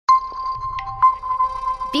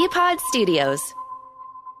BPod Studios.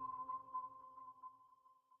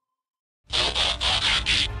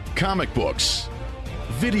 Comic books,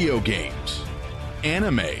 video games,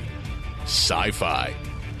 anime, sci-fi.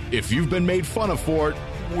 If you've been made fun of for it,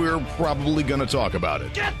 we're probably going to talk about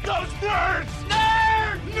it. Get those nerds!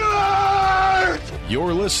 Nerd! Nerd!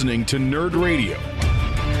 You're listening to Nerd Radio.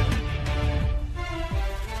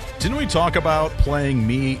 Didn't we talk about playing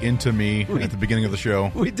Me Into Me at the beginning of the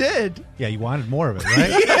show? We did. Yeah, you wanted more of it,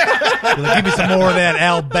 right? Well, give me some more of that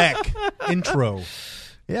Al Beck intro.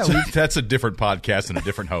 Yeah, That's a different podcast and a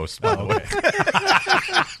different host, by the way.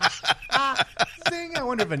 I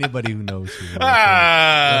wonder if anybody who knows who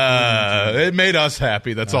It made us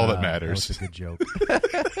happy. That's all that matters. That's a good joke.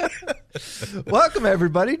 Welcome,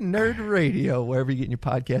 everybody, to Nerd Radio, wherever you get your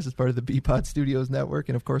podcast as part of the BPod Studios network,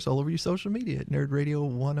 and, of course, all over your social media at Nerd Radio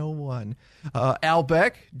 101. Al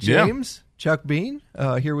Beck, James, Chuck Bean,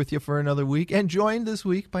 here with you for another week, and joined this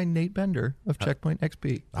week by Nate Bender of Checkpoint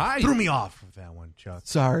XP. Threw me off with that one, Chuck.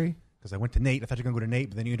 Sorry. Because I went to Nate. I thought you were going to go to Nate,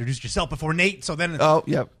 but then you introduced yourself before Nate, so then... Oh,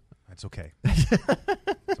 yep. That's okay.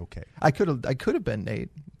 It's okay. I could have been Nate.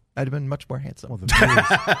 I'd have been much more handsome. Well, the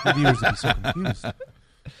viewers would be so confused.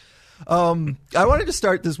 I wanted to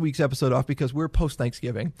start this week's episode off because we're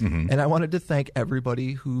post-Thanksgiving, and I wanted to thank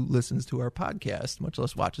everybody who listens to our podcast, much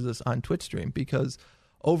less watches us on Twitch stream, because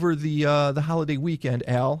over the holiday weekend,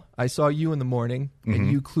 Al, I saw you in the morning,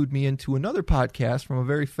 and you clued me into another podcast from a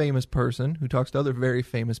very famous person who talks to other very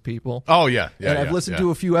famous people. Oh, yeah. And I've listened to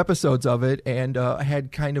a few episodes of it, and I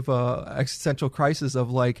had kind of a existential crisis of,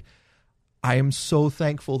 like, I am so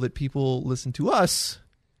thankful that people listen to us.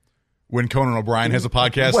 When Conan O'Brien has a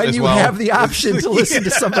podcast when as you well. have the option to listen to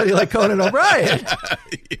somebody like Conan O'Brien.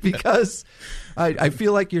 Because I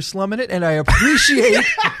feel like you're slumming it, and I appreciate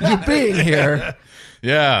you being here.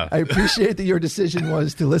 Yeah. I appreciate that your decision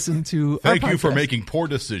was to listen to Thank our you for podcast. making poor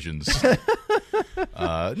decisions.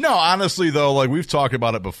 No, honestly, though, like we've talked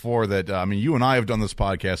about it before that, you and I have done this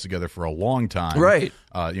podcast together for a long time. Right.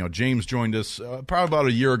 James joined us probably about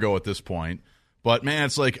a year ago at this point. But, man,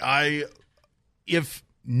 it's like if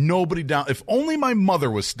only my mother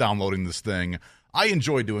was downloading this thing, I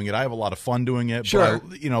enjoy doing it. I have a lot of fun doing it. Sure.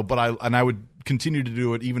 But I would continue to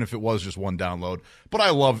do it even if it was just one download. But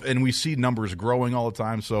I love, and we see numbers growing all the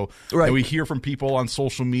time. So right. And we hear from people on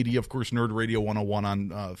social media, of course, Nerd Radio 101 on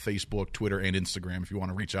Facebook, Twitter, and Instagram if you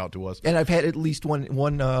want to reach out to us. And I've had at least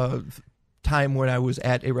one time when I was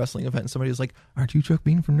at a wrestling event and somebody was like, "Aren't you Chuck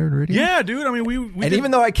Bean from Nerd Radio?" Yeah, dude. I mean, we and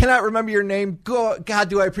even though I cannot remember your name, God,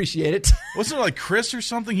 do I appreciate it. Wasn't it like Chris or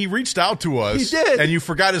something? He reached out to us. He did. And you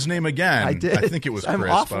forgot his name again. I did. I think it was I'm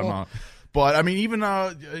Chris. awful. But I mean, even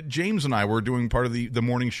James and I were doing part of the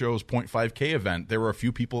morning show's 0.5K event. There were a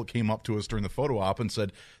few people that came up to us during the photo op and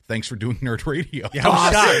said, "Thanks for doing Nerd Radio." Yeah, I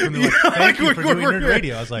was shocked. When they're like, Thank you for doing Nerd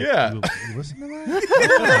Radio. I was like, yeah. you listen to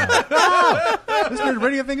that? Oh, this Nerd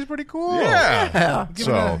Radio thing is pretty cool. Yeah.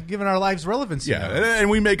 Given our lives relevancy. Yeah, and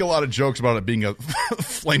we make a lot of jokes about it being a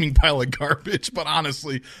flaming pile of garbage, but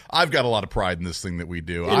honestly, I've got a lot of pride in this thing that we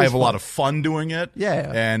do. I have a lot of fun doing it.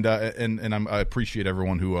 Yeah. And I appreciate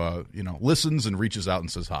everyone who listens and reaches out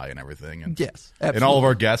and says hi and everything. And, Yes, and absolutely. all of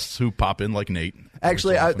our guests who pop in like Nate.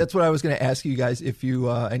 Actually, So often. that's what I was going to ask you guys. If you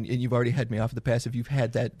and you've already had me off in the past, if you've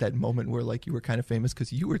had that moment where like you were kind of famous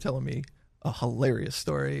because you were telling me a hilarious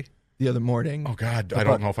story the other morning. Oh God, I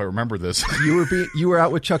don't know if I remember this. You were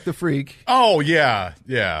out with Chuck the Freak. Oh yeah.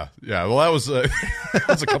 Well, that was that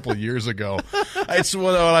was a couple of years ago. It's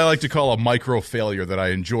what I like to call a micro failure that I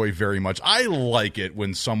enjoy very much. I like it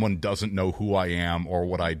when someone doesn't know who I am or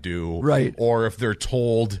what I do, right? Or if they're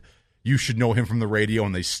told you should know him from the radio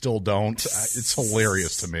and they still don't. It's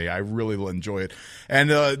hilarious to me. I really enjoy it. And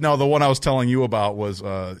no, the one I was telling you about was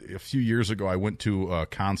a few years ago. I went to a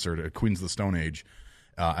concert at Queens of the Stone Age.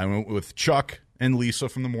 I went with Chuck and Lisa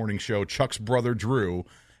from the morning show, Chuck's brother Drew,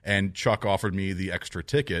 and Chuck offered me the extra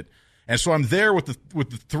ticket. And so I'm there with the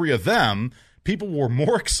three of them. People were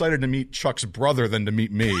more excited to meet Chuck's brother than to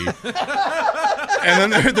meet me.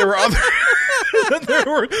 And then there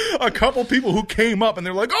were a couple people who came up and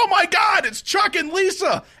they're like, "Oh my God, it's Chuck and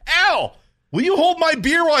Lisa. Al, will you hold my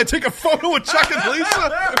beer while I take a photo with Chuck and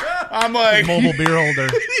Lisa?" I'm like, mobile beer holder.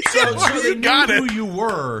 So they got knew it. who you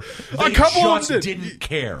were. They A couple of just them didn't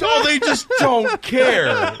care. No, they just don't care.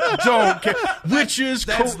 Don't care. Which is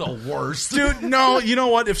That's the worst. dude. No, you know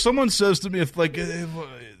what? If someone says to me, if I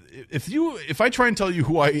try and tell you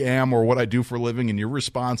who I am or what I do for a living, and your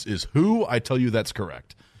response is who, I tell you that's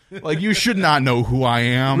correct. Like, you should not know who I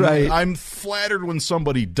am. Right. I'm flattered when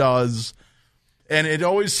somebody does. And it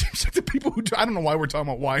always seems like the people who I don't know why we're talking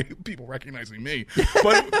about why people recognizing me,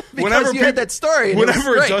 but whenever you had that story, and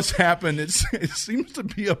whenever it it does happen, it seems to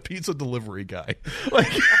be a pizza delivery guy.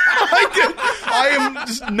 Like I am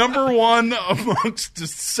just number one amongst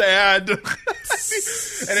just sad,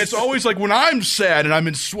 and it's always like when I'm sad and I'm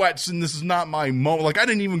in sweats and this is not my moment. Like I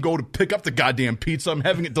didn't even go to pick up the goddamn pizza; I'm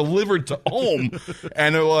having it delivered to home,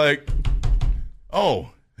 and they're like, "Oh."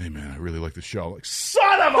 Hey man, I really like the show. Like,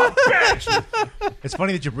 son of a bitch! It's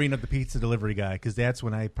funny that you bring up the pizza delivery guy because that's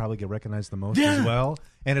when I probably get recognized the most as well.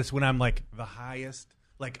 And it's when I'm like the highest,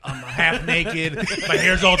 like I'm half naked, my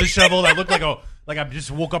hair's all disheveled. I look like I just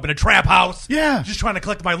woke up in a trap house. Yeah, just trying to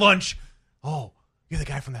collect my lunch. Oh, you're the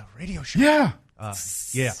guy from that radio show. Yeah.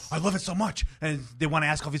 Yeah, I love it so much. And they want to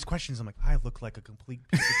ask all these questions. I'm like, I look like a complete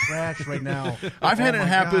piece of trash right now. I've had it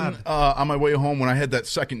happen on my way home when I had that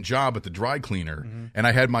second job at the dry cleaner, and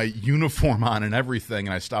I had my uniform on and everything,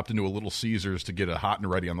 and I stopped into a Little Caesars to get a hot and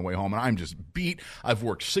ready on the way home, and I'm just beat. I've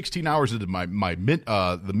worked 16 hours into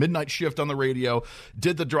the midnight shift on the radio,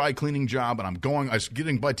 did the dry cleaning job, and I was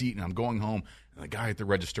getting butt to eat, and I'm going home. And the guy at the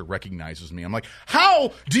register recognizes me. I'm like,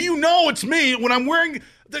 how do you know it's me when I'm wearing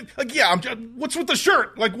what's with the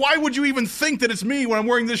shirt? Like, why would you even think that it's me when I'm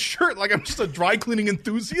wearing this shirt? Like, I'm just a dry cleaning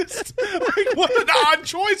enthusiast? Like, what an odd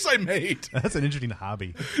choice I made. That's an interesting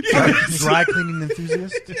hobby. Yes. Dry cleaning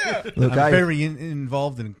enthusiast? Yeah. Look, I'm very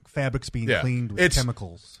involved in fabrics being cleaned with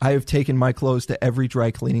chemicals. I have taken my clothes to every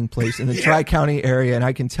dry cleaning place in the Tri-County area, and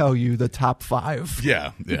I can tell you the top 5.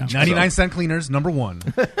 Yeah. 99-cent cleaners, number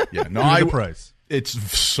 1. Yeah, no, the price. It's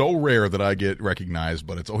so rare that I get recognized,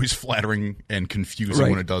 but it's always flattering and confusing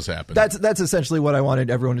when it does happen. That's essentially what I wanted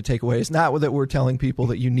everyone to take away. It's not that we're telling people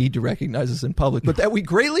that you need to recognize us in public, but that we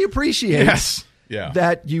greatly appreciate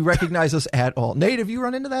that you recognize us at all. Nate, have you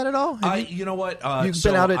run into that at all? You know what? You've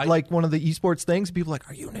been out at like one of the esports things. People are like,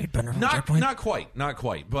 are you Nate Bender? Not quite.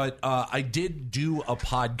 But I did do a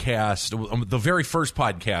podcast. The very first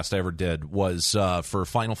podcast I ever did was for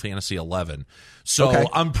Final Fantasy 11. So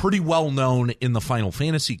I'm pretty well known in the Final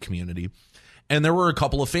Fantasy community. And there were a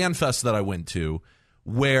couple of fan fests that I went to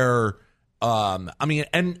where,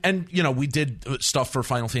 we did stuff for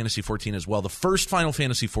Final Fantasy 14 as well. The first Final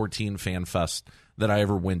Fantasy 14 fan fest that I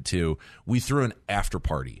ever went to, we threw an after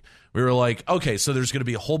party. We were like, okay, so there's going to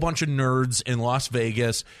be a whole bunch of nerds in Las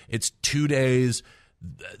Vegas. It's 2 days.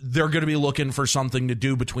 They're going to be looking for something to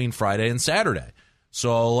do between Friday and Saturday.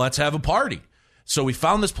 So let's have a party. So we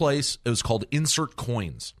found this place. It was called Insert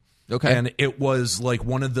Coins. Okay. And it was like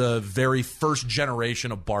one of the very first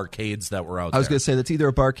generation of barcades that were out there. I was going to say that's either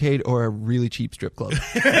a barcade or a really cheap strip club.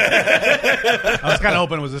 I was kind of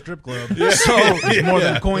hoping it was a strip club. So it's more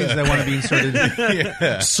than coins that want to be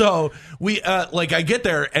inserted. So we I get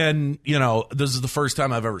there and this is the first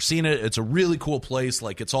time I've ever seen it. It's a really cool place.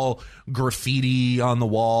 Like it's all graffiti on the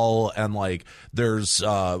wall and like there's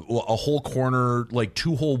a whole corner, like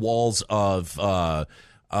 2 whole walls of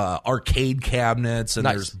arcade cabinets and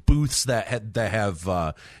there's booths that have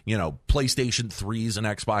PlayStation 3s and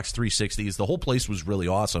Xbox 360s. The whole place was really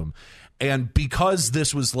awesome. And because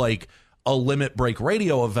this was like a limit break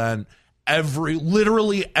radio event,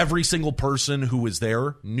 literally every single person who was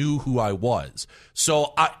there knew who I was.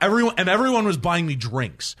 So everyone was buying me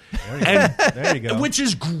drinks. There you go. Which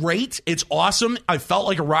is great. It's awesome. I felt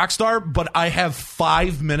like a rock star, but I have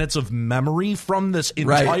 5 minutes of memory from this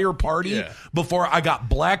entire party before I got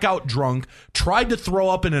blackout drunk, tried to throw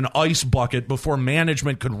up in an ice bucket before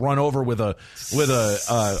management could run over with a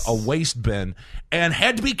waste bin and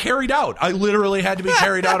had to be carried out. I literally had to be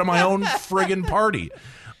carried out of my own friggin' party.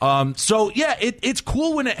 It's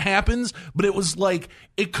cool when it happens, but it was like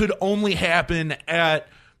it could only happen at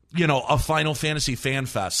a Final Fantasy fan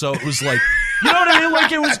fest. So it was like, you know what I mean?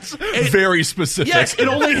 Like it was very specific. Yes, it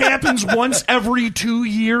only happens once every 2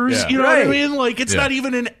 years. Yeah. You know what I mean? Like it's not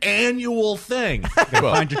even an annual thing.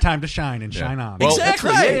 Find your time to shine and shine on. Well, exactly.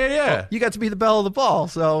 Right. Yeah. Well, you got to be the belle of the ball,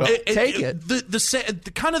 so take it.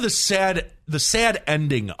 The sad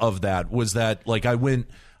ending of that was that like I went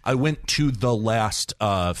to the last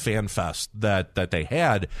fan fest that they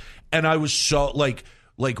had, and I was so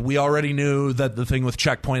like we already knew that the thing with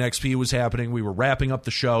Checkpoint XP was happening. We were wrapping up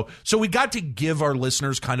the show, so we got to give our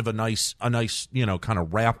listeners kind of a nice kind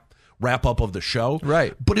of wrap up of the show.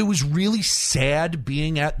 Right. But it was really sad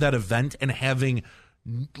being at that event and having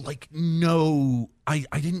I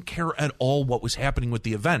didn't care at all what was happening with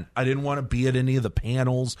the event. I didn't want to be at any of the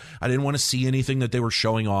panels. I didn't want to see anything that they were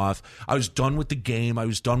showing off. I was done with the game. I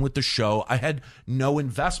was done with the show. I had no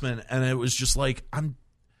investment, and it was just like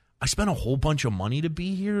I spent a whole bunch of money to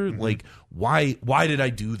be here. Like, why did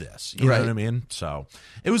I do this? You know what I mean? So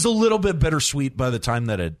it was a little bit bittersweet by the time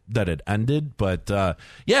that it ended. But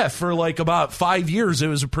yeah, for like about 5 years, it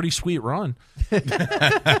was a pretty sweet run.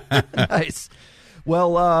 Nice.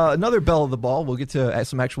 Well, another bell of the ball. We'll get to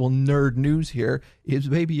some actual nerd news here. Is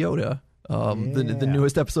Baby Yoda, the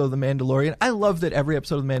newest episode of The Mandalorian. I love that every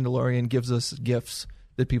episode of The Mandalorian gives us GIFs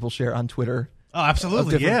that people share on Twitter. Oh,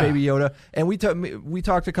 absolutely, of different Baby Yoda. And we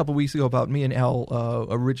talked a couple weeks ago about me and Al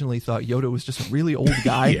originally thought Yoda was just a really old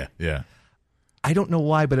guy. Yeah. I don't know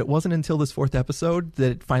why, but it wasn't until this 4th episode that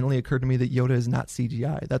it finally occurred to me that Yoda is not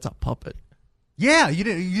CGI. That's a puppet. Yeah, you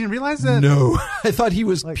didn't realize that? No. I thought he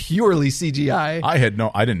was purely CGI. I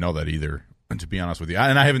didn't know that either, to be honest with you.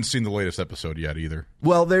 And I haven't seen the latest episode yet either.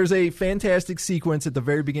 Well, there's a fantastic sequence at the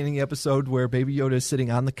very beginning of the episode where Baby Yoda is sitting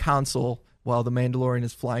on the console while the Mandalorian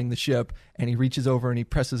is flying the ship, and he reaches over and he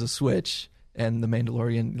presses a switch, and the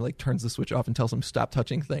Mandalorian like turns the switch off and tells him stop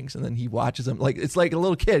touching things, and then he watches him like it's like a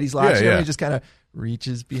little kid. He's watching him, and he just kind of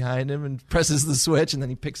reaches behind him and presses the switch, and then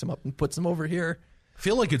he picks him up and puts him over here. I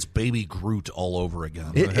feel like it's Baby Groot all over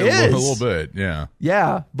again. It is a little bit, yeah.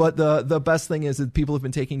 Yeah, but the best thing is that people have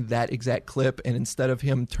been taking that exact clip, and instead of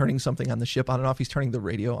him turning something on the ship on and off, he's turning the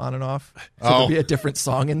radio on and off. So there'll be a different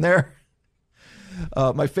song in there.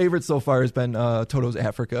 My favorite so far has been Toto's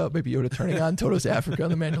Africa, Baby Yoda turning on Toto's Africa,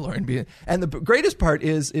 the Mandalorian. And the greatest part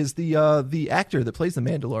is the actor that plays the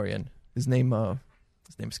Mandalorian. His name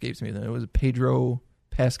escapes me. It was Pedro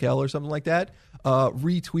Pascal or something like that.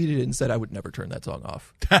 Retweeted it and said I would never turn that song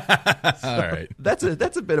off. All right, that's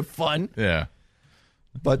a bit of fun. Yeah,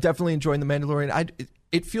 but definitely enjoying the Mandalorian.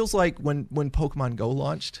 It feels like when Pokemon Go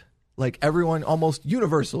launched. Like everyone almost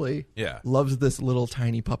universally loves this little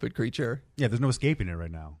tiny puppet creature. Yeah, there's no escaping it right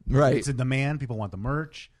now. Right. It's in demand. People want the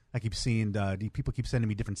merch. I keep seeing people keep sending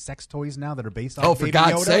me different sex toys now that are based on for Baby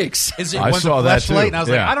God's Yoda. sakes. Is it I saw that too. And I was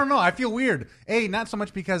like, I don't know. I feel weird. Not so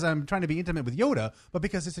much because I'm trying to be intimate with Yoda, but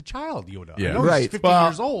because it's a child Yoda. Yeah. I know he's 15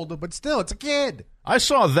 years old, but still, it's a kid. I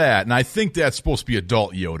saw that, and I think that's supposed to be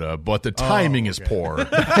adult Yoda, but the timing is poor.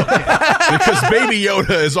 Because Baby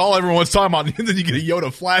Yoda is all everyone's talking about, and then you get a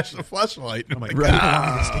Yoda flashlight. I'm like,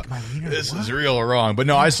 this is real or wrong. But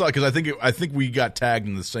no, I saw it because I think we got tagged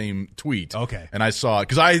in the same tweet. Okay. And I saw it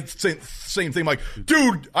because I same thing. I'm like,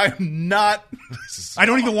 dude, I'm not. I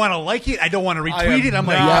don't even want to like it. I don't want to retweet it. I'm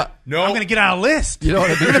no, I'm going to get on a list. You don't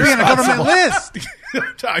want to be on a government list.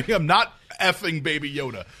 I'm not effing Baby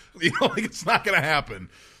Yoda. You know, like it's not going to happen.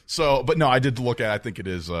 So, but no, I did look at it. I think it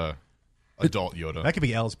is adult Yoda. That could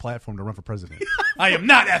be Al's platform to run for president. I am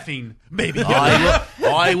not effing Baby Yoda.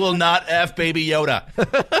 I will not F Baby Yoda.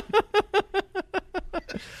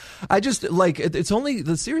 I just like it's only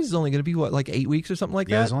the series is only going to be like 8 weeks or something like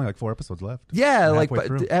that. Yeah, there's only like 4 episodes left. Yeah, like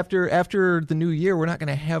but after the new year, we're not going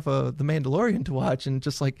to have the Mandalorian to watch, and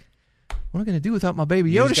just like what am I going to do without my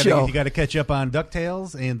Baby Yoda show? You got to catch up on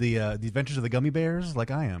DuckTales and the Adventures of the Gummy Bears,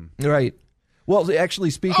 like I am. Right. Well,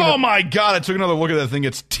 actually, speaking. Oh my God! I took another look at that thing.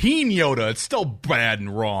 It's Teen Yoda. It's still bad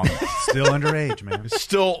and wrong. Still underage, man.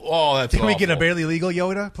 Still. Oh, that's. Can we awful. get a Barely Legal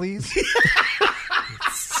Yoda, please?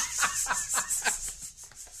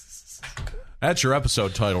 That's your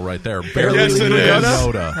episode title right there. Barely Yes, it Legal is.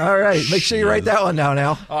 Yoda. All right, make sure you write that one down,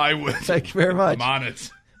 Al. I would. Thank you very much. I'm on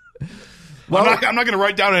it. Well, I'm not going to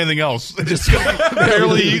write down anything else. Just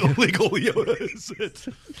Barely Legal Yoda is it.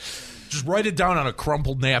 Just write it down on a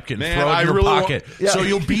crumpled napkin, Man, throw it I in your really pocket, so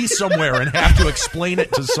you'll be somewhere and have to explain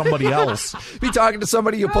it to somebody else. Be talking to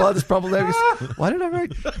somebody, you pull out this crumpled napkin. Why did I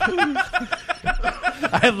write?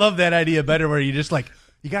 I love that idea better, where you just like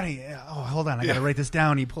you got to. Oh, hold on, I got to write this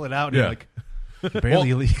down. You pull it out, and you're like.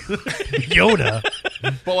 Barely Legal Yoda.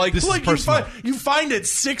 But like, this like is you find it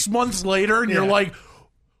 6 months later, and you're like,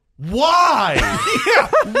 why?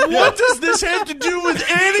 What does this have to do with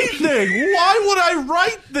anything? Why would I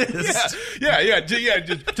write this? Yeah.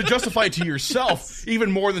 To justify it to yourself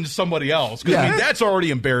even more than to somebody else. Because I mean, that's already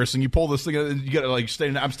embarrassing. You pull this thing and you got to like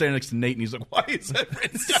I'm standing next to Nate, and he's like, "Why is that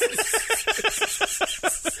written down?"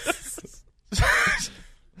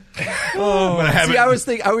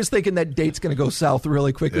 See, I was thinking that date's going to go south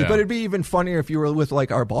really quickly, but it'd be even funnier if you were with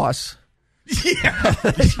like our boss. Yeah.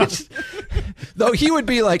 Though he would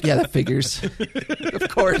be like, yeah, that figures. Of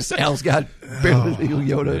course, Al's got Barely Legal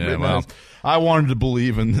Yoda. Yeah, well, I wanted to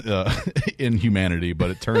believe in humanity,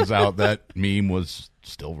 but it turns out that meme was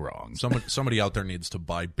still wrong. Somebody out there needs to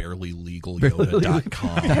buy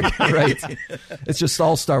barelylegalyoda.com. Right. It's just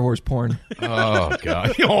all Star Wars porn. Oh,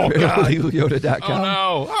 God. Oh, God. barelylegalyoda.com.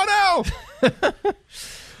 Oh, no.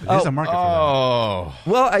 There's a market for Oh,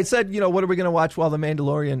 Well, I said, what are we going to watch once the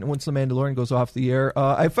Mandalorian goes off the air?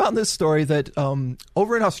 I found this story that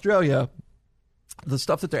over in Australia, the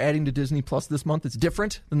stuff that they're adding to Disney Plus this month is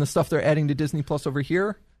different than the stuff they're adding to Disney Plus over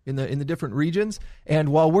here in the different regions. And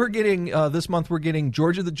while we're getting this month, we're getting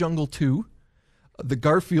George of the Jungle 2, the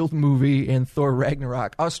Garfield movie, and Thor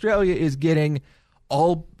Ragnarok. Australia is getting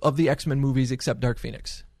all of the X-Men movies except Dark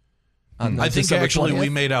Phoenix. I think actually we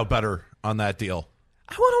made out better on that deal.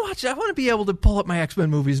 I want to watch. I want to be able to pull up my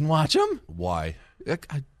X-Men movies and watch them. Why?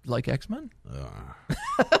 I like X-Men.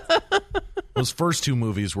 Those first two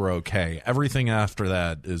movies were okay. Everything after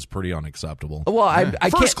that is pretty unacceptable. Well, I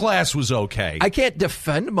First Class was okay. I can't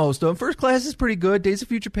defend most of them. First Class is pretty good. Days of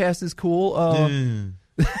Future Past is cool.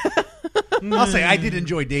 I'll say I did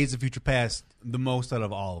enjoy Days of Future Past the most out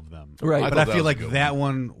of all of them. Right. But I feel like that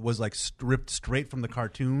one was like stripped straight from the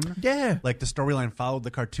cartoon. Yeah. Like the storyline followed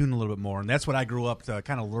the cartoon a little bit more. And that's what I grew up to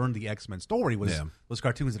kind of learn the X-Men story was those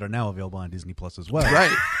cartoons that are now available on Disney Plus as well.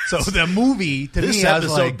 Right. So the movie, to this me, I was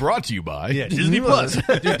episode like, brought to you by Disney Plus.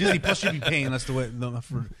 Dude, Disney Plus should be paying us for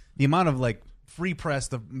the amount of like free press,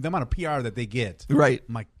 the amount of PR that they get. Right.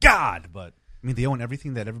 My God. But I mean, they own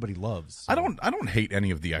everything that everybody loves. So. I don't hate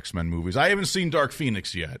any of the X-Men movies. I haven't seen Dark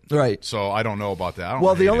Phoenix yet. Right. So I don't know about that.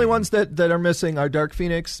 Well, the only ones that are missing are Dark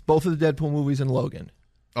Phoenix, both of the Deadpool movies, and Logan.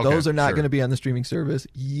 Okay, those are not going to be on the streaming service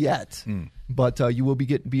yet. But you will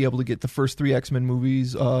be able to get the first 3 X-Men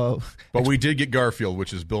movies. But we did get Garfield,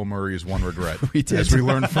 which is Bill Murray's one regret. We did. As we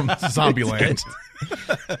learned from Zombieland.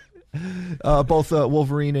 Both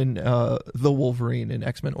Wolverine and the Wolverine and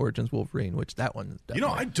X-Men Origins Wolverine, which that one.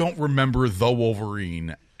 I don't remember the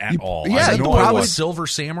Wolverine at all. Yeah, I you know probably- Silver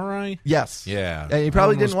Samurai? Yes. Yeah. And you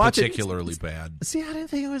probably That one didn't watch was it. particularly bad. See, I didn't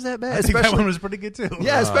think it was that bad. I think that one was pretty good too.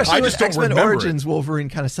 Yeah, especially I when just don't X-Men remember Origins Wolverine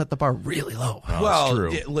kind of set the bar really low. Well,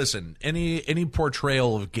 true. Listen, any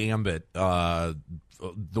portrayal of Gambit, the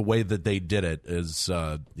way that they did it is,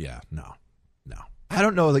 no. I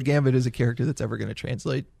don't know that Gambit is a character that's ever going to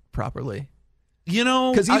translate properly.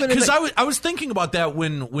 Because Because I was thinking about that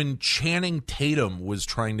when Channing Tatum was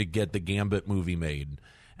trying to get the Gambit movie made,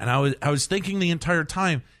 and I was thinking the entire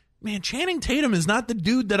time, man, Channing Tatum is not the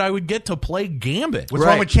dude that I would get to play Gambit. What's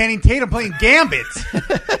wrong with Channing Tatum playing Gambit?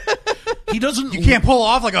 He doesn't. You can't pull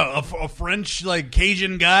off like a French like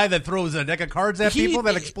Cajun guy that throws a deck of cards at people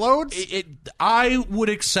that explodes. I would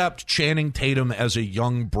accept Channing Tatum as a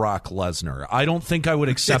young Brock Lesnar. I don't think I would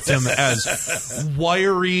accept him as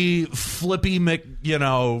wiry, flippy,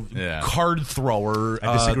 card thrower.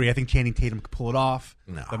 I disagree. I think Channing Tatum could pull it off.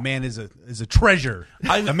 No. The man is a treasure.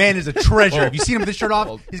 The man is a treasure. Have you seen him with his shirt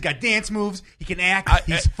off? He's got dance moves. He can act.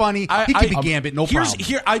 He's funny. He can be Gambit. No problem.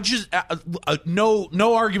 I just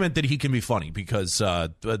no argument that he can be funny because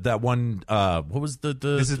that one. What was the?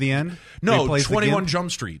 This is the end. No, Replace the 21 Gimp?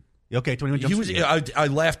 Jump Street. Okay, 21 Jump Street. I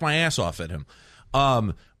laughed my ass off at him,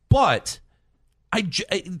 but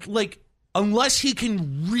unless he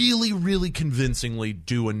can really, really convincingly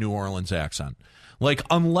do a New Orleans accent.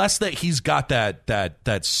 Unless that he's got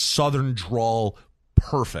that southern drawl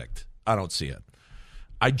perfect, I don't see it.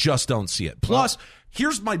 I just don't see it. Plus,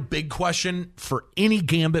 here's my big question for any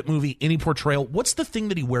Gambit movie, any portrayal. What's the thing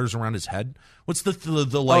that he wears around his head? What's the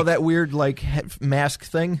that weird mask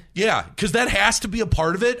thing? Yeah, because that has to be a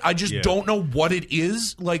part of it. I just don't know what it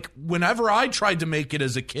is. Whenever I tried to make it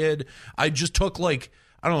as a kid, I just took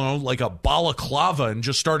I don't know, like a balaclava and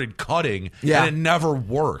just started cutting, and it never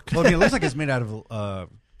worked. Well, it looks like it's made out of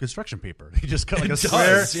construction paper. He just cut like a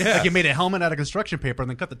square. Like you made a helmet out of construction paper and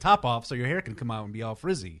then cut the top off so your hair can come out and be all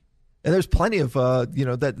frizzy. And there's plenty of, I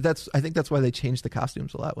think that's why they change the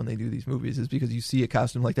costumes a lot when they do these movies, is because you see a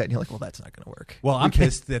costume like that and you're like, well, that's not going to work. Well, I'm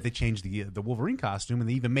pissed that they changed the Wolverine costume and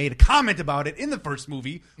they even made a comment about it in the first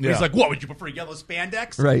movie. Where he's like, what, would you prefer yellow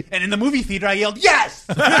spandex? Right. And in the movie theater, I yelled, yes!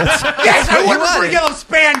 Yes, I would prefer yellow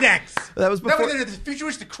spandex! That was before. The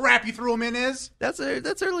futuristic crap you threw them in is? That's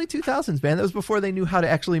early 2000s, man. That was before they knew how to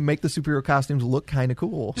actually make the superhero costumes look kind of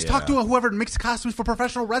cool. Just talk to whoever makes costumes for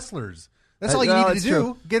professional wrestlers. That's all you needed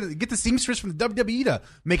to do. Get the seamstress from the WWE to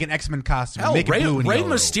make an X-Men costume. Hell, make it blue and Rey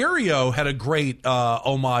yellow. Mysterio had a great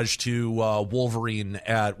homage to Wolverine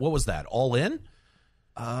at, what was that, All In?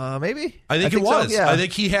 Maybe. I think it was. So, yeah. I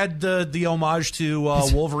think he had the homage to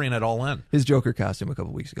Wolverine at All In. His Joker costume a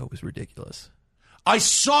couple weeks ago was ridiculous. I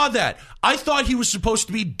saw that. I thought he was supposed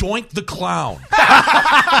to be Doink the Clown.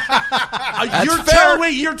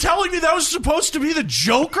 You're telling me that was supposed to be the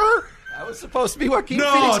Joker? That was supposed to be Joaquin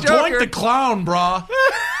No, Phoenix Joker. Doink the Clown, brah.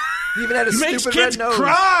 He even had a He makes stupid kids red nose.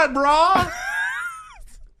 cry, brah.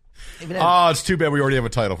 Oh, it's too bad we already have a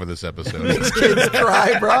title for this episode. Kids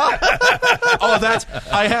cry, bro. Oh,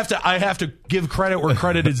 I have to give credit where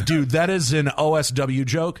credit is due. That is an OSW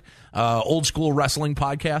joke, old school wrestling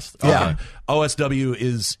podcast. Yeah. OSW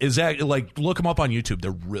is like, look them up on YouTube.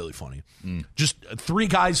 They're really funny. Just three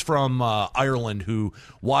guys from Ireland who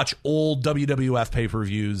watch old WWF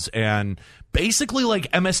pay-per-views and basically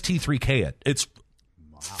like MST3K it. It's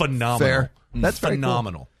phenomenal. Fair. That's very cool.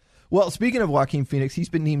 phenomenal. Well, speaking of Joaquin Phoenix, he's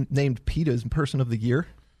been named PETA's Person of the Year.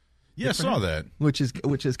 Yeah, I saw that. Which is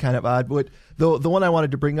kind of odd. But the one I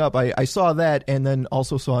wanted to bring up, I saw that and then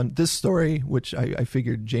also saw this story, which I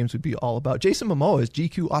figured James would be all about. Jason Momoa is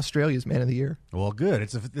GQ Australia's Man of the Year. Well, good.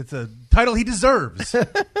 It's a title he deserves.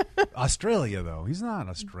 Australia, though. He's not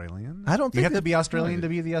Australian. I don't think you have to be Australian to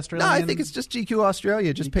be the Australian. No, I think it's just GQ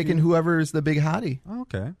Australia, just picking whoever is the big hottie.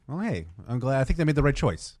 Okay. Well, hey, I'm glad. I think they made the right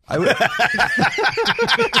choice. I would.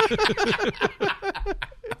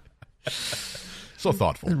 So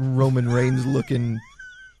thoughtful. Roman Reigns looking.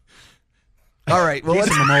 All right. Well,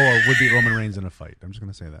 Jason Momoa would beat Roman Reigns in a fight. I'm just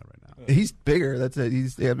going to say that right now. he's bigger. That's it.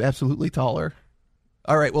 He's absolutely taller.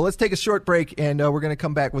 All right. Well, let's take a short break, and we're going to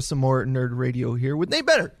come back with some more Nerd Radio here with Nate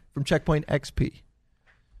Benner from Checkpoint XP.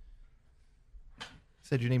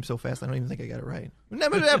 Said your name so fast, I don't even think I got it right.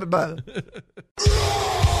 Never happened.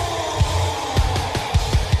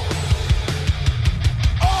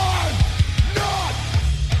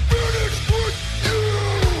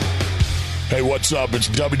 Hey, what's up? It's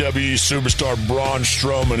WWE superstar Braun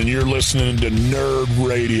Strowman, and you're listening to Nerd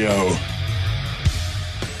Radio.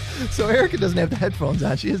 So Erica doesn't have the headphones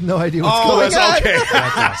on. She has no idea what's going on. Okay.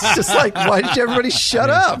 It's just like, why did everybody shut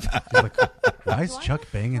up? Why is Chuck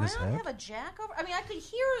banging his I don't head? have a jack over. I mean, I could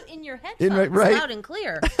hear in your headphones right. loud and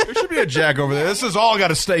clear. There should be a jack over there. This has all got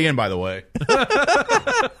to stay in, by the way.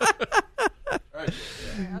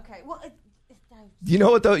 Okay. Well, You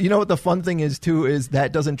know what the fun thing is too is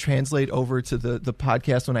that doesn't translate over to the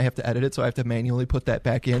podcast when I have to edit it, so I have to manually put that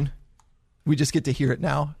back in. We just get to hear it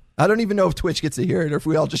now. I don't even know if Twitch gets to hear it or if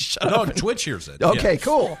we all just shut up. No, Twitch hears it. Okay, Yeah.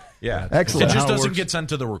 cool. Yeah. Excellent. It just How it doesn't works. get sent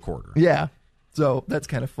to the recorder. Yeah. So that's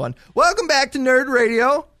kind of fun. Welcome back to Nerd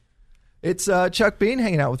Radio. It's Chuck Bean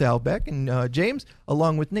hanging out with Al Beck and James,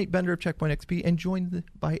 along with Nate Bender of Checkpoint XP, and joined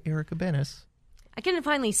by Erica Benas. I can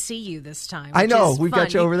finally see you this time. I which know. is We've fun.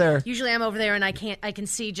 got you over there. Usually I'm over there and I can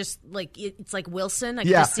see just like it's like Wilson. I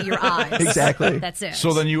can Yeah. just see your eyes. Exactly. That's it.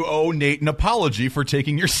 So then you owe Nate an apology for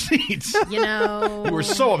taking your seats. you know, You were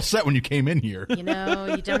so upset when you came in here. you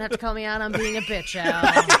don't have to call me out on being a bitch, Al.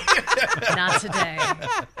 Not today.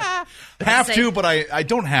 But I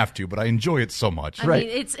don't have to, but I enjoy it so much. I Right.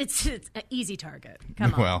 mean, it's an easy target.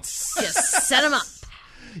 Come on. Well. Just set him up.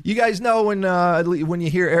 You guys know when you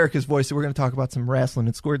hear Erica's voice that we're going to talk about some wrestling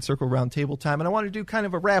and Squared Circle Round Table Time, and I want to do kind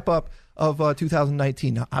of a wrap up of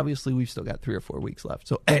 2019. Now, obviously, we've still got 3 or 4 weeks left,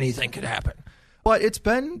 so anything could happen. But it's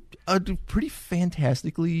been a pretty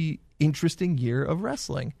fantastically interesting year of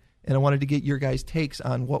wrestling, and I wanted to get your guys' takes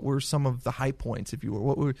on what were some of the high points, if you will.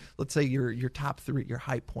 What were, let's say, your top 3, your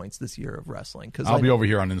high points this year of wrestling? Because I'll be over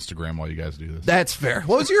here on Instagram while you guys do this. That's fair.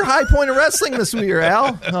 What was your high point of wrestling this year,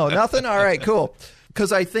 Al? Oh, nothing? All right, cool.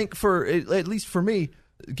 Because I think at least for me,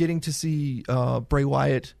 getting to see Bray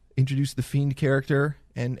Wyatt introduce the Fiend character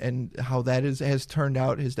and how that has turned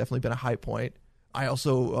out has definitely been a high point. I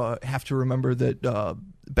also have to remember that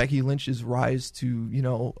Becky Lynch's rise to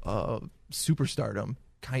superstardom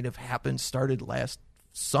kind of started last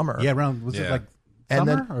summer. Yeah, was it like And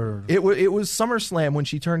summer? then Or? it was SummerSlam when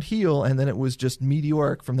she turned heel, and then it was just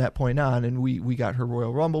meteoric from that point on. And we got her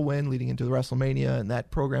Royal Rumble win leading into the WrestleMania, and that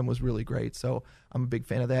program was really great. So I'm a big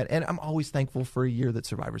fan of that, and I'm always thankful for a year that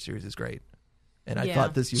Survivor Series is great. And I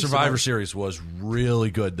thought this year Survivor Series was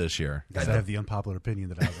really good this year. I have the unpopular opinion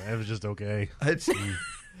that it was just okay.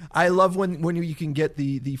 I love when you can get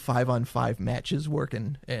the 5-on-5 matches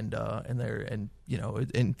working, and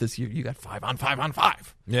this year you got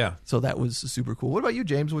 5-on-5-on-5. Yeah. So that was super cool. What about you,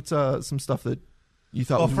 James? What's some stuff that you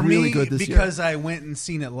thought was for really me, good this year? because I went and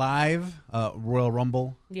seen it live, Royal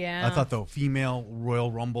Rumble. Yeah. I thought the female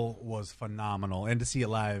Royal Rumble was phenomenal, and to see it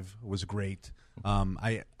live was great.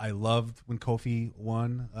 I loved when Kofi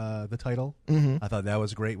won the title. Mm-hmm. I thought that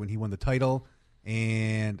was great when he won the title,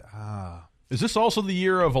 and Is this also the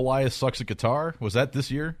year of Elias sucks at guitar? Was that this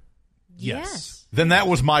year? Yes. Then that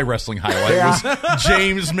was my wrestling highlight. Yeah. Was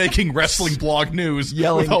James making wrestling blog news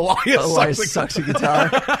Yelling, with Elias sucks at guitar.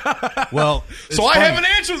 well, So I haven't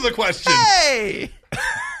answered the question. Hey!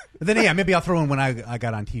 Then maybe I'll throw in when I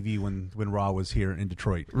got on TV when Raw was here in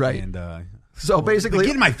Detroit. Right. And So basically,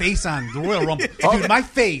 getting my face on the Royal Rumble, dude. My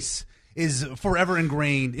face is forever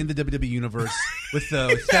ingrained in the WWE universe with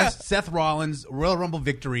the Seth Rollins Royal Rumble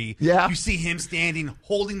victory. Yeah. You see him standing,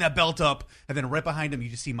 holding that belt up, and then right behind him, you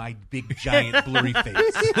just see my big, giant, blurry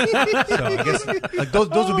face. So I guess like those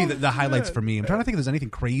would be the highlights for me. I'm trying to think if there's anything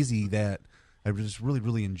crazy that I just really,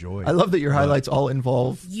 really enjoy. I love that your highlights all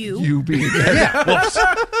involve you being Yeah.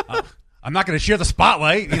 Well, I'm not going to share the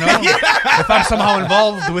spotlight, you know. If I'm somehow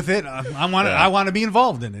involved with it, I want to be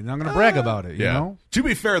involved in it, and I'm going to brag about it. You know. To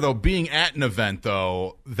be fair, though, being at an event,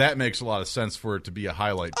 though, that makes a lot of sense for it to be a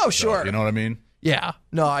highlight. Oh, sure. You know what I mean? Yeah,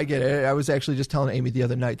 no, I get it. I was actually just telling Amy the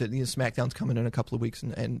other night that SmackDown's coming in a couple of weeks,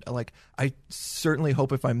 and like I certainly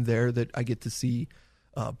hope if I'm there that I get to see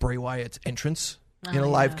Bray Wyatt's entrance in a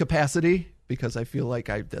live capacity, because I feel like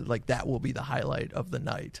that will be the highlight of the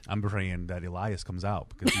night. I'm praying that Elias comes out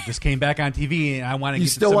because he just came back on TV, and I want to get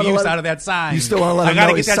still some use let out of that sign. You still want to let him I got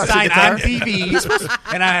know to he get that sucks at sign guitar? on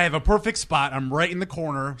TV, and I have a perfect spot. I'm right in the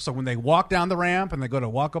corner, so when they walk down the ramp and they go to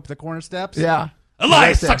walk up the corner steps, Yeah.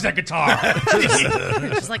 Elias sucks at guitar.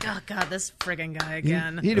 Just like, oh god, this friggin' guy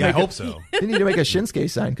again. I hope so. They need to make a Shinsuke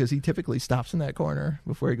sign because he typically stops in that corner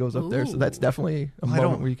before he goes up there. So that's definitely a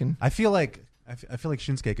moment where you can. I feel like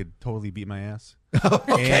Shinsuke could totally beat my ass.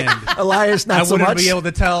 Okay. And Elias, not I so wouldn't much. be able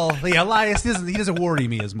to tell. Yeah, Elias doesn't worry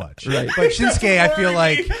me as much. Right. But Shinsuke, I feel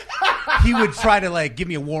like he would try to like give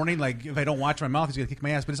me a warning, like if I don't watch my mouth, he's gonna kick my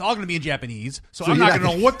ass. But it's all gonna be in Japanese, so I'm not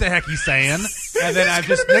gonna know what the heck he's saying. And then I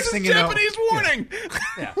just next thing you know, Japanese warning.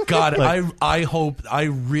 yeah. God, I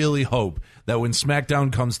really hope that when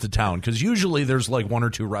SmackDown comes to town, because usually there's like one or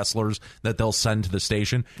two wrestlers that they'll send to the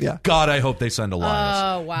station. Yeah. God, I hope they send Elias.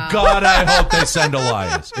 Oh, wow. God, I hope they send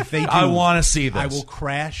Elias. If they do, I want to see this. I will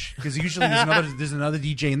crash because usually there's another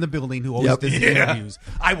DJ in the building who always does the interviews.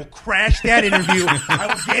 I will crash that interview. I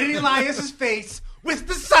will get in Elias's face with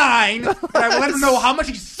the sign, and I will let him know how much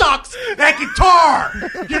he sucks at guitar.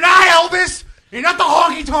 You're not Elvis. You're not the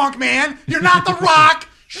honky tonk man. You're not the Rock.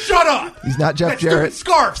 Shut up. He's not Jeff That Jarrett.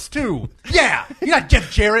 stupid scarves too. Yeah, you're not Jeff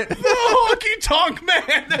Jarrett. Honky tonk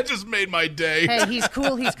man. That just made my day. Hey, he's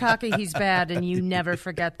cool, he's cocky, he's bad, and you never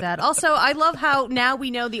forget that. Also, I love how now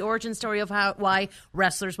we know the origin story of why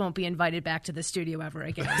wrestlers won't be invited back to the studio ever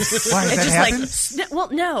again. Why does It's that just happen? like, well,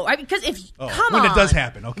 no, because come when on, it does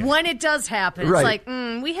happen, okay. When it does happen, Right. it's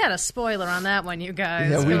like we had a spoiler on that one, you guys.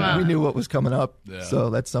 Yeah, Come on. we knew what was coming up, so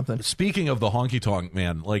that's something. Speaking of the honky tonk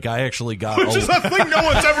man, like I actually got Which is a thing no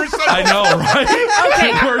one's ever said. I know,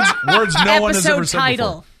 right? Okay. words no one has ever Episode said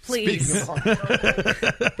title, before. please.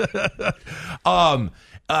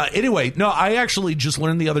 Anyway, no, I actually just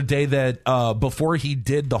learned the other day that before he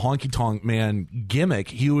did the honky tonk man gimmick,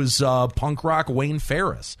 he was punk rock Wayne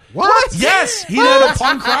Ferris. What? Yes, he had a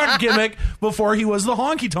punk rock gimmick before he was the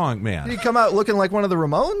honky tonk man. Did he come out looking like one of the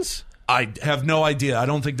Ramones? I have no idea. I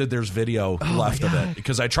don't think that there's video left of it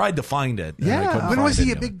because I tried to find it. and I Yeah. couldn't When find was he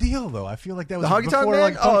any a of big it. deal though? I feel like that was The honky tonk before man?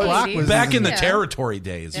 like punk Oh, rock it's was Back in the Yeah. territory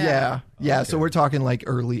days. Yeah. So we're talking like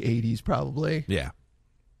early 80s probably. Yeah.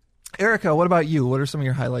 Erica, what about you? What are some of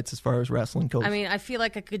your highlights as far as wrestling goes? I mean, I feel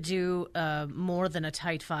like I could do more than a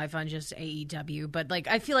tight five on just AEW, but like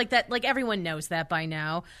I feel like that, like everyone knows that by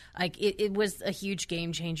now. Like it was a huge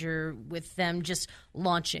game changer with them just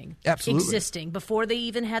launching, Absolutely. existing before they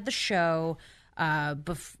even had the show. I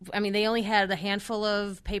mean, they only had a handful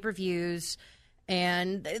of pay-per-views.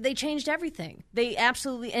 And they changed everything. They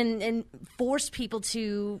absolutely and forced people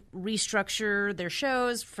to restructure their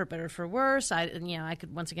shows for better or for worse. I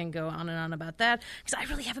could once again go on and on about that because I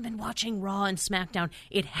really haven't been watching Raw and SmackDown.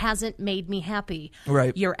 It hasn't made me happy.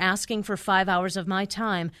 Right. You're asking for 5 hours of my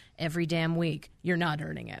time every damn week. You're not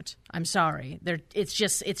earning it. I'm sorry. It's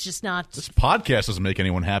just not. This podcast doesn't make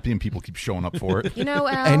anyone happy, and people keep showing up for it. You know,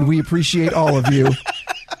 Al, and we appreciate all of you.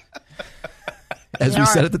 As we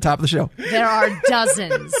said at the top of the show. there are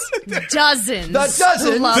dozens The dozens?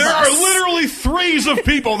 who love There us. are literally threes of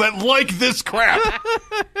people that like this crap.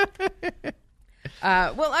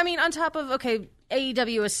 Well, I mean, on top of,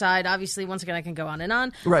 AEW aside, obviously, once again, I can go on and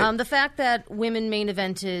on. Right. The fact that women main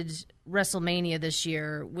evented WrestleMania this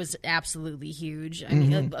year was absolutely huge. I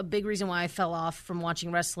mean, a big reason why I fell off from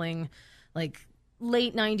watching wrestling, like,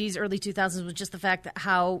 late 90s, early 2000s was just the fact that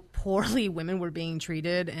how poorly women were being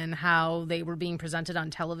treated and how they were being presented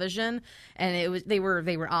on television. And they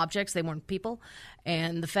were objects, they weren't people.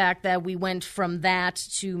 And the fact that we went from that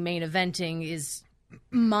to main eventing is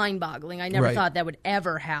mind-boggling. I never thought that would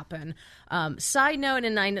ever happen. Side note,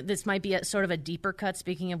 and this might be sort of a deeper cut,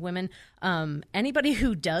 speaking of women, Anybody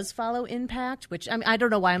who does follow Impact, which I don't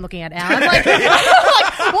know why I'm looking at Al. I'm like,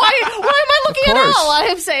 why am I looking at Al?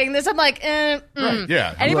 I'm saying this. I'm like, Right.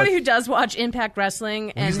 Yeah. Anybody who does watch Impact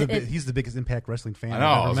Wrestling, and he's the biggest Impact Wrestling fan. I know.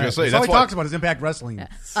 I've ever I was met. gonna say, that's that's all he why- talks about is Impact Wrestling.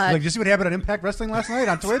 Like, did you see what happened on Impact Wrestling last night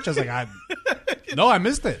on Twitch? I was like, no, I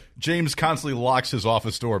missed it. James constantly locks his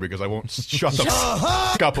office door because I won't shut the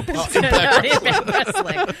f up about Impact. Impact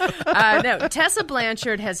Wrestling. No, Tessa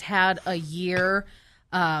Blanchard has had a year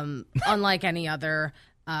unlike any other.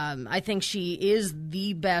 I think she is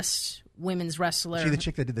the best women's wrestler. Is she the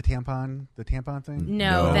chick that did the tampon thing?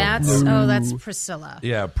 No, that's Priscilla.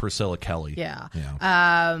 Yeah, Priscilla Kelly. Yeah.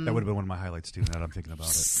 That would have been one of my highlights too. Now that I'm thinking about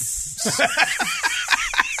it.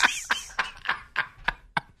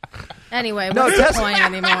 Anyway, what's the point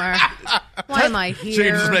anymore? Why am I here?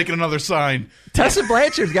 James is making another sign. Tessa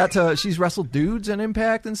Blanchard's she's wrestled dudes in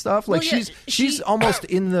Impact and stuff. Like Well, yeah, she's almost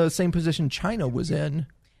in the same position Chyna was in.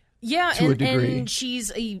 Yeah, to a degree. and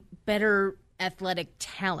she's a better athletic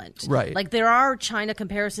talent. Right. Like there are Chyna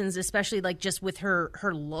comparisons, especially like just with her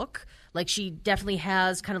look. Like she definitely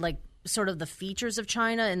has kind of like sort of the features of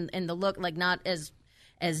Chyna and the look, like not as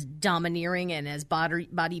domineering and as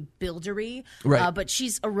bodybuildery. Right. But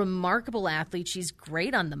she's a remarkable athlete. She's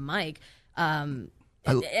great on the mic.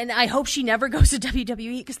 And I hope she never goes to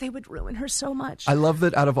WWE because they would ruin her so much. I love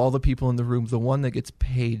that out of all the people in the room, the one that gets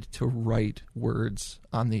paid to write words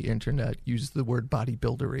on the internet uses the word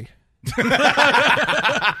bodybuildery.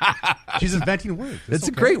 She's inventing words. It's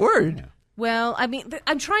a great word. Yeah. Well, I mean,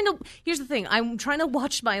 here's the thing. I'm trying to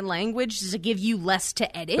watch my language to give you less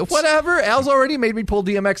to edit. Whatever. Al's already made me pull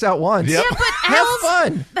DMX out once. Yeah, but Have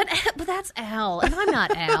fun. But that's Al, and I'm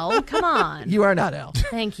not Al. Come on. You are not Al.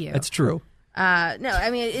 Thank you. That's true. No, I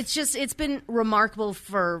mean, it's been remarkable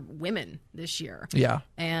for women this year. Yeah.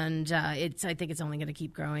 And I think it's only going to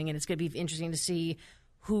keep growing, and it's going to be interesting to see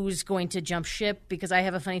who's going to jump ship, because I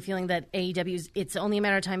have a funny feeling that AEW, it's only a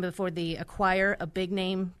matter of time before they acquire a big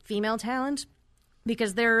name female talent,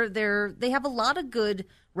 because they have a lot of good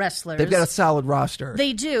wrestlers. They've got a solid roster.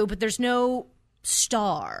 They do, but there's no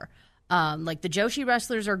star. Like the Joshi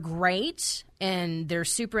wrestlers are great and they're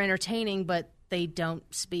super entertaining, but they don't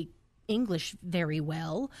speak English very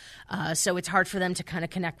well, so it's hard for them to kind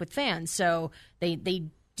of connect with fans. So they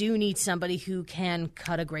do need somebody who can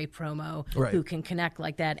cut a great promo, right, who can connect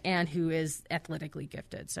like that, and who is athletically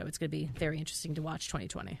gifted. So it's going to be very interesting to watch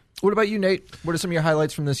 2020. What about you, Nate? What are some of your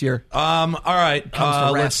highlights from this year? All right.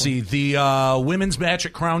 Let's wrestling. see. The women's match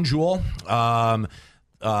at Crown Jewel.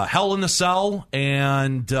 Hell in a Cell,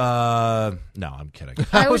 and no, I'm kidding.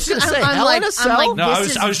 I was going to say, Hell in a Cell? I'm like, No,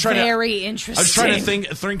 this I was is trying very to. interesting. I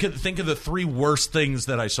was trying to think of the three worst things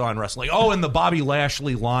that I saw in wrestling. Oh, and the Bobby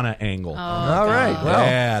Lashley Lana angle. All right. Well,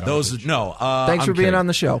 yeah, those. No, thanks for being kidding. on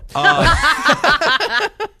the show.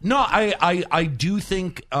 No, I do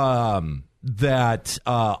think that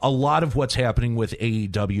a lot of what's happening with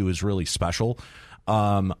AEW is really special.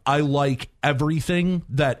 I like everything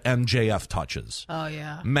that MJF touches. Oh,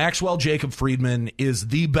 yeah. Maxwell Jacob Friedman is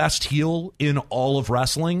the best heel in all of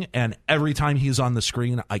wrestling, and every time he's on the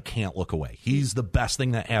screen, I can't look away. He's the best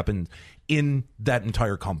thing that happened in that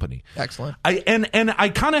entire company. Excellent.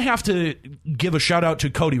 I kind of have to give a shout out to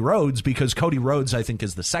Cody Rhodes, because Cody Rhodes, I think,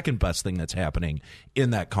 is the second best thing that's happening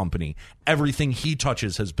in that company. Everything he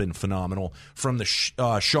touches has been phenomenal, from the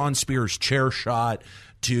Sean Spears chair shot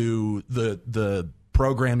to the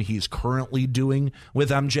program he's currently doing with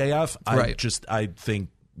MJF. Right. I think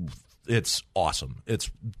it's awesome. It's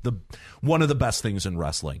one of the best things in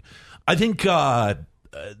wrestling. I think a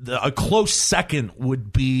close second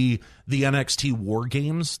would be the NXT War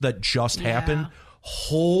Games that just happened.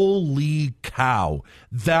 Holy cow.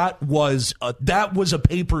 That was a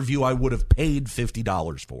pay-per-view I would have paid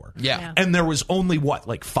 $50 for. Yeah. And there was only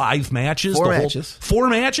like 5 matches? 4 matches. 4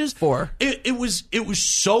 matches? 4. It was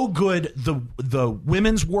so good. The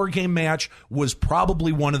women's War Game match was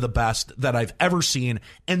probably one of the best that I've ever seen,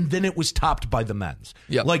 and then it was topped by the men's.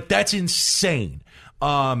 Yep. Like, that's insane.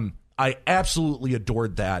 I absolutely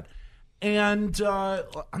adored that. And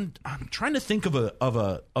I'm trying to think of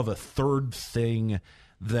a third thing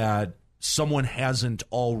that someone hasn't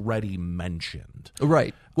already mentioned.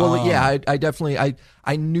 Right. Well, yeah, I definitely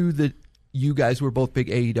I knew that you guys were both big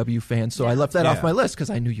AEW fans, so I left that off my list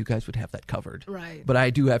because I knew you guys would have that covered. Right. But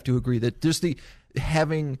I do have to agree that just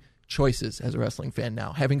having choices as a wrestling fan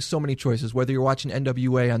now, having so many choices, whether you're watching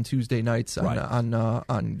NWA on Tuesday nights on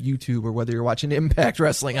YouTube, or whether you're watching Impact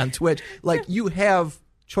Wrestling on Twitch, like, you have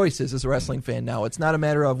choices as a wrestling fan now. It's not a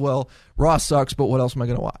matter of, well, Raw sucks, but what else am I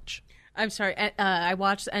going to watch? I'm sorry. I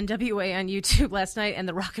watched NWA on YouTube last night, and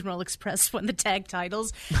the Rock and Roll Express won the tag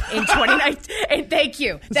titles in 2019. And thank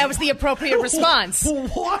you. That was the appropriate response.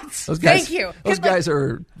 What? Those guys, Thank you. Those guys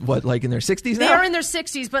are, what, like in their 60s now? They are in their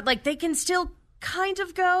 60s, but like they can still kind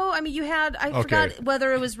of go. I mean, you had, I forgot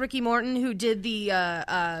whether it was Ricky Morton who did the,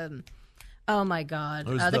 oh my God,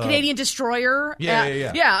 the Canadian Destroyer.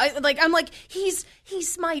 Yeah. I'm like, he's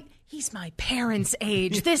my parents'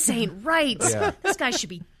 age. This ain't right. This guy should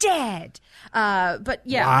be dead. But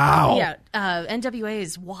yeah, wow. Yeah. NWA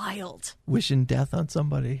is wild. Wishing death on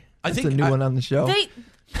somebody. I That's think a new one on the show.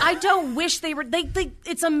 I don't wish they were.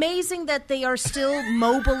 It's amazing that they are still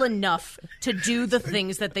mobile enough to do the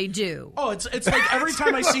things that they do. Oh, it's like every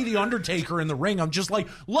time I see the Undertaker in the ring, I'm just like,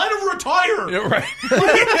 let him retire. Yeah, right.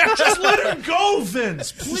 Just let him go,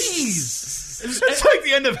 Vince, please. It's like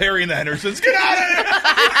the end of Harry and the Hendersons. Get out of here!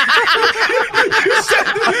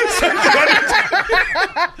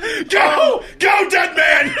 Go, dead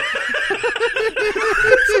man!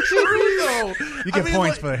 It's true, though. You get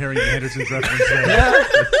points for Harry and the Hendersons reference there. Yeah.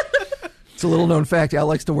 It's a little known fact. Al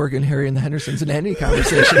likes to work in Harry and the Hendersons in any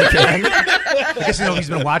conversation he can. I guess he's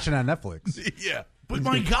been watching on Netflix. Yeah. But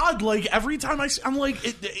my God, like every time I'm like,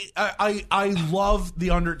 I love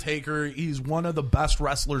the Undertaker. He's one of the best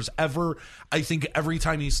wrestlers ever. I think every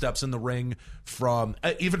time he steps in the ring, from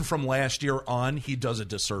even from last year on, he does a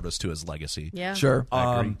disservice to his legacy. Yeah, Sure.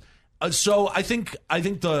 So I think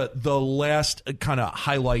the last kind of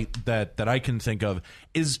highlight that I can think of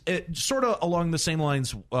is sort of along the same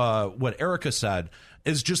lines what Erica said.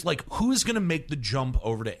 Is just like, who's going to make the jump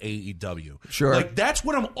over to AEW? Sure. Like, that's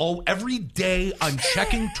what every day I'm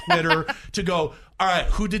checking Twitter to go, all right,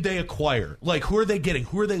 who did they acquire? Like, who are they getting?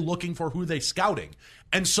 Who are they looking for? Who are they scouting?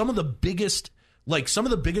 And some of the biggest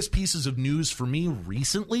pieces of news for me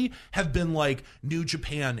recently have been like, New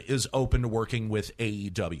Japan is open to working with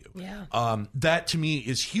AEW. Yeah. That to me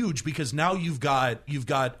is huge because now you've got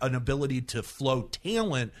an ability to flow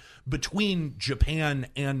talent between Japan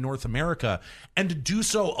and North America, and to do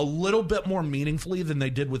so a little bit more meaningfully than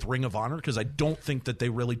they did with Ring of Honor, because I don't think that they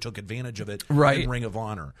really took advantage of it in Ring of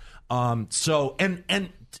Honor. So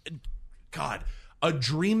God, a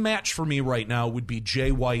dream match for me right now would be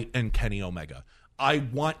Jay White and Kenny Omega. I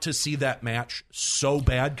want to see that match so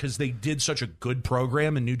bad because they did such a good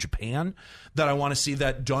program in New Japan that I want to see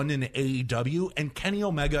that done in AEW. And Kenny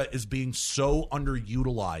Omega is being so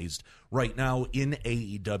underutilized right now in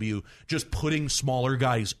AEW, just putting smaller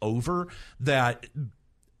guys over, that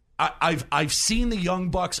I've seen the Young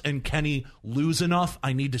Bucks and Kenny lose enough.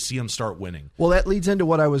 I need to see them start winning. Well, that leads into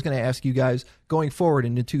what I was going to ask you guys going forward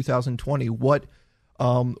into 2020. What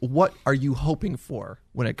are you hoping for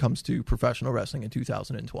when it comes to professional wrestling in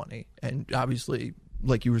 2020? And obviously,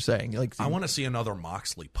 like you were saying, like I want to see another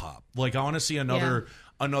Moxley pop. Like I want to see another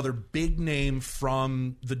big name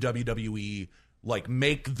from the WWE like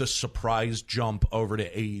make the surprise jump over to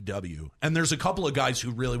AEW. And there's a couple of guys who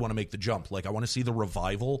really want to make the jump. Like I want to see the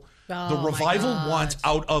Revival. The Revival wants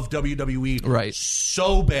out of WWE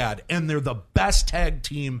so bad, and they're the best tag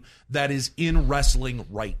team that is in wrestling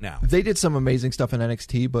right now. They did some amazing stuff in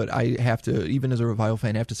NXT, but I have to, even as a Revival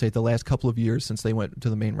fan, I have to say the last couple of years since they went to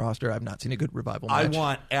the main roster, I've not seen a good Revival match. I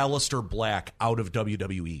want Aleister Black out of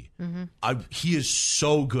WWE. He is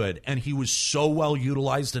so good, and he was so well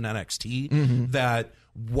utilized in NXT that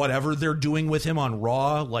whatever they're doing with him on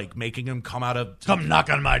Raw, like making him come knock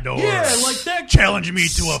on my door. Yeah, like that. Challenge me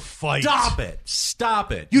to a fight.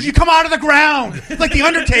 Stop it. You come out of the ground like the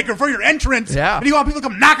Undertaker for your entrance. Yeah. And you want people to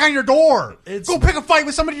come knock on your door. Go pick a fight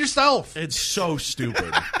with somebody yourself. It's so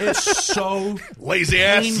stupid. It's so lazy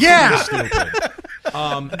ass. Stupid.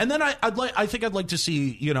 And then I think I'd like to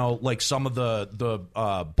see, like some of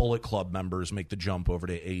the Bullet Club members make the jump over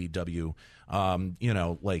to AEW.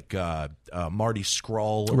 Like Marty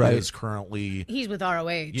Scurll is currently, he's with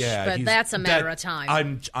ROH. Yeah, but that's a matter of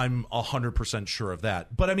time. I'm 100% sure of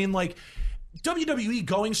that. But I mean, like WWE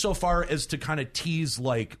going so far as to kind of tease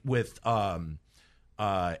like with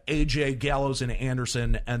AJ, Gallows, and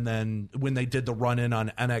Anderson, and then when they did the run-in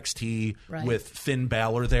on NXT with Finn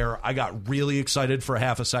Balor there, I got really excited for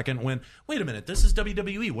half a second when, wait a minute, this is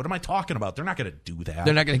WWE. What am I talking about? They're not going to do that.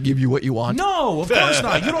 They're not going to give you what you want. No, of course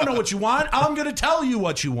not. You don't know what you want. I'm going to tell you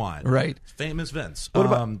what you want. Right. Famous Vince. What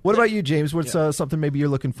about you, James? What's something maybe you're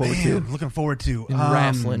looking forward to? Looking forward to in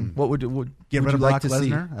wrestling. What would get rid of like Brock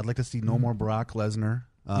Lesnar? I'd like to see no more Brock Lesnar.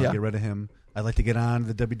 Get rid of him. I'd like to get on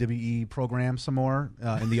the WWE program some more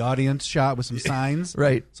in the audience shot with some signs.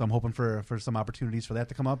 Right. So I'm hoping for some opportunities for that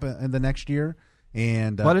to come up in the next year.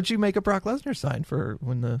 And why don't you make a Brock Lesnar sign for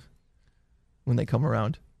when they come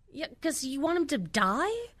around? Yeah, because you want him to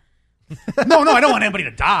die? No, I don't want anybody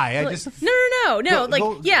to die. I just No.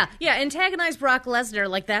 Antagonize Brock Lesnar.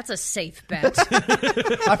 Like, that's a safe bet.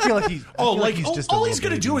 I feel like he's. All he's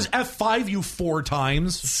going to do is F5 you 4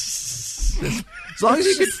 times. As long as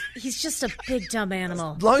you He's just a big dumb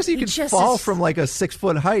animal. As long as you can fall from like a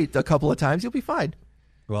 6-foot height a couple of times, you'll be fine.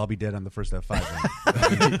 Well, I'll be dead on the first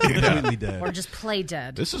F5. Completely dead. Or just play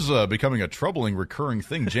dead. This is becoming a troubling, recurring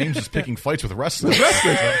thing. James is picking fights with wrestlers.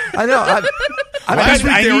 I know. Last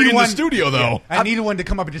week they were in one, the studio, though. I needed one to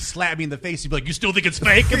come up and just slap me in the face. He'd be like, "You still think it's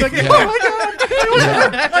fake?" I'm like, "Oh my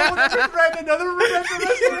god! I want to befriend another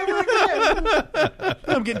wrestler.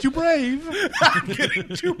 I'm getting too brave.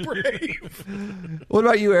 What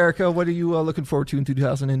about you, Erica? What are you looking forward to in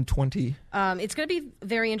 2020? It's going to be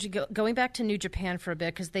very interesting. Going back to New Japan for a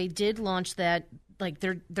bit, because they did launch that. Like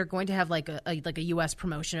they're going to have like a U.S.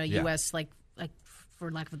 promotion, U.S. like for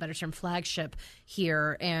lack of a better term, flagship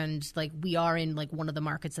here, and like we are in like one of the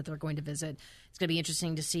markets that they're going to visit. It's going to be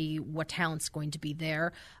interesting to see what talent's going to be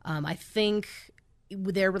there. I think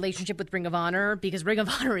with their relationship with Ring of Honor, because Ring of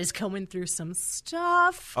Honor is going through some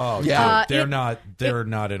stuff. Oh yeah, they're not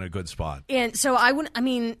in a good spot. And so I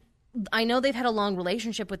know they've had a long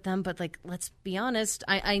relationship with them, but like let's be honest,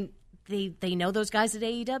 they know those guys at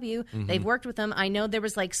AEW. Mm-hmm. They've worked with them. I know there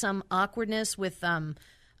was like some awkwardness with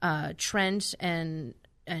Trent and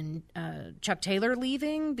Chuck Taylor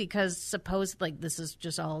leaving because this is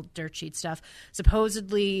just all dirt sheet stuff.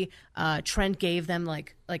 Supposedly, Trent gave them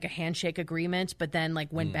like a handshake agreement, but then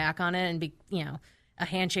like went back on it and a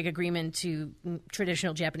handshake agreement to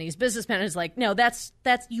traditional Japanese businessmen is like, no, that's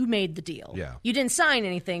you made the deal. Yeah. You didn't sign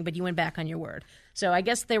anything, but you went back on your word. So I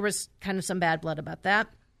guess there was kind of some bad blood about that.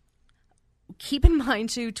 Keep in mind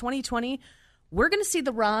too, 2020, we're going to see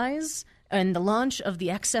the rise and the launch of the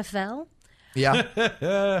XFL.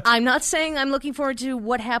 Yeah. I'm not saying I'm looking forward to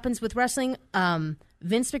what happens with wrestling.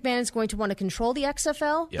 Vince McMahon is going to want to control the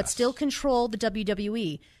XFL, but still control the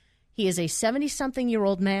WWE. He is a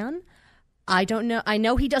 70-something-year-old man. I don't know. I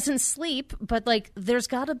know he doesn't sleep, but like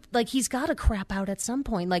he's got to crap out at some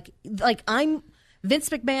point. Like I'm Vince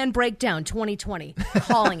McMahon breakdown 2020,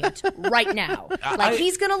 calling it right now.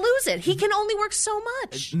 He's going to lose it. He can only work so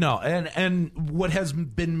much. No, and what has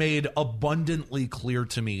been made abundantly clear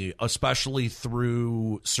to me, especially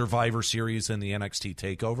through Survivor Series and the NXT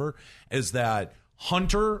TakeOver, is that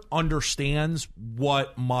Hunter understands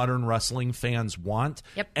what modern wrestling fans want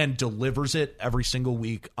and delivers it every single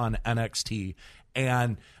week on NXT.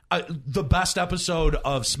 And the best episode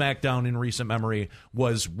of SmackDown in recent memory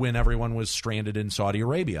was when everyone was stranded in Saudi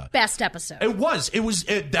Arabia. Best episode. It was.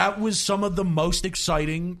 That was some of the most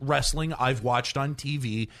exciting wrestling I've watched on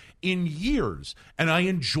TV in years. And I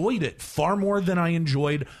enjoyed it far more than I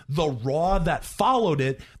enjoyed the Raw that followed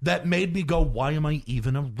it that made me go, why am I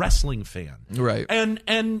even a wrestling fan? Right. And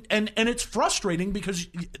it's frustrating because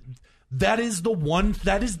that is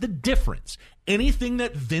the difference. Anything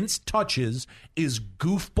that Vince touches is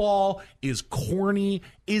goofball, is corny,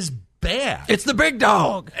 is bad. It's the big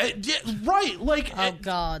dog. Right. Like, oh,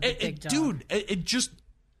 God, the big dog. Dude, it just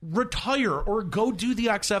retire or go do the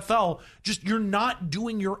XFL. Just, you're not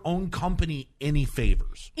doing your own company any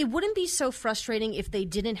favors. It wouldn't be so frustrating if they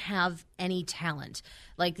didn't have any talent.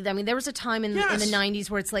 Like, I mean, there was a time in the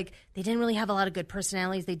 90s where it's like they didn't really have a lot of good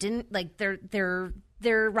personalities. They didn't, like,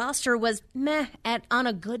 their roster was meh on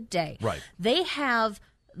a good day. Right. They have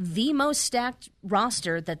the most stacked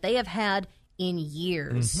roster that they have had in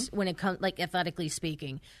years when it comes, like, athletically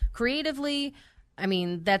speaking. Creatively, I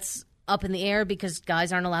mean, that's up in the air because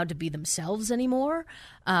guys aren't allowed to be themselves anymore.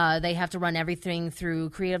 They have to run everything through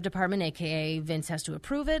creative department, a.k.a. Vince has to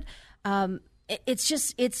approve it.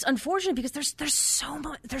 It's unfortunate because there's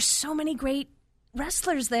so many great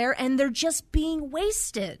wrestlers there, and they're just being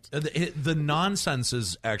wasted. The nonsense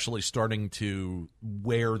is actually starting to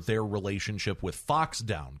wear their relationship with Fox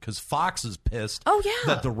down because Fox is pissed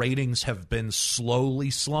that the ratings have been slowly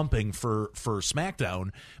slumping for SmackDown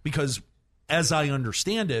because, as I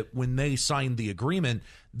understand it, when they signed the agreement,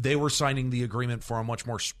 they were signing the agreement for a much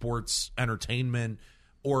more sports entertainment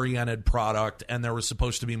oriented product, and there was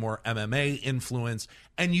supposed to be more MMA influence,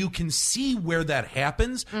 and you can see where that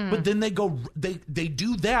happens. But then they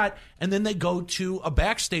do that, and then they go to a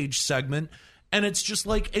backstage segment, and it's just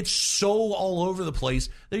like, it's so all over the place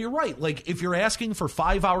that you're right. Like, if you're asking for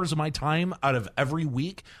 5 hours of my time out of every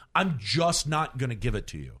week, I'm just not going to give it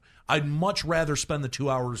to you. I'd much rather spend the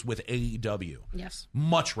 2 hours with AEW. Yes.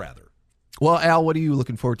 Much rather. Well, Al, what are you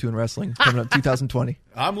looking forward to in wrestling coming up 2020?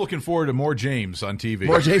 I'm looking forward to more James on TV.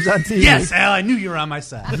 More James on TV. Yes, Al, I knew you were on my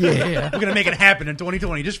side. Yeah. We're going to make it happen in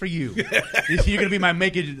 2020 just for you. You're going to be my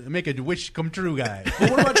make a wish come true guy.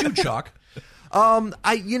 Well, what about you, Chuck?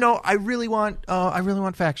 I really want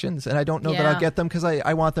factions, and I don't know that I'll get them because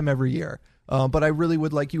I want them every year. But I really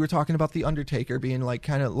would like, you were talking about The Undertaker being like,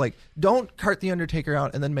 kind of like, don't cart The Undertaker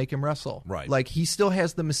out and then make him wrestle. Right. Like, he still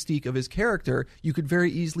has the mystique of his character. You could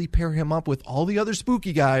very easily pair him up with all the other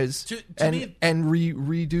spooky guys and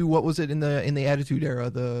redo, what was it in the Attitude Era?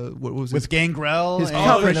 What was with Gangrel? His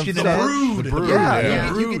coven of the Brood. Brood.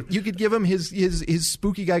 Yeah. You could give him his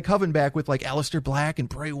spooky guy coven back with like Aleister Black and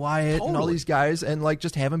Bray Wyatt and all these guys, and like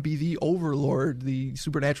just have him be the overlord, the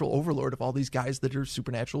supernatural overlord of all these guys that are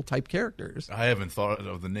supernatural type characters. I haven't thought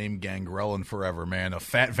of the name Gangrel in forever, man. A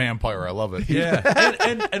fat vampire. I love it. Yeah.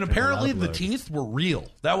 and apparently the teeth were real.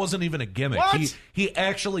 That wasn't even a gimmick. What? He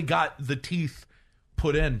actually got the teeth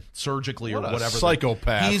put in surgically or whatever.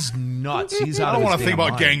 Psychopath. He's nuts. He's I out don't of want his to think damn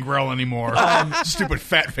about mind. Gangrel anymore. Stupid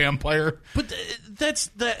fat vampire. But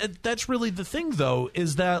that's really the thing, though,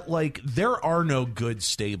 is that like there are no good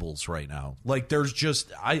stables right now. Like there's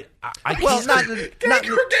just Well, not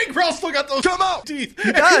Gangrel still got those teeth.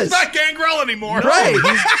 He does. He's not Gangrel anymore. right.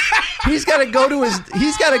 He's got to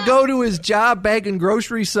go to his job bagging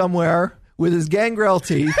groceries somewhere with his Gangrel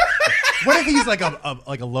teeth. What if he's like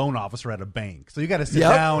a loan officer at a bank? So you got to sit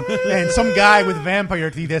down, and some guy with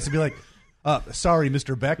vampire teeth has to be like, "Sorry,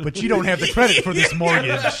 Mr. Beck, but you don't have the credit for this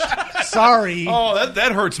mortgage. Sorry." Oh,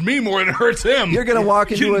 that hurts me more than it hurts him. You're going to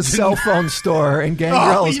walk into a cell phone store, and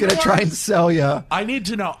Gangrel is going to try and sell you. I need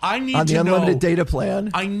to know. On the unlimited data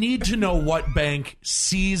plan. I need to know what bank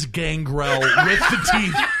sees Gangrel with the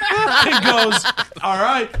teeth and goes, "All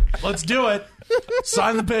right, let's do it.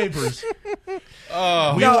 Sign the papers."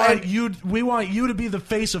 We want you to be the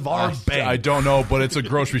face of our bank. I don't know, but it's a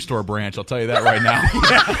grocery store branch. I'll tell you that right now.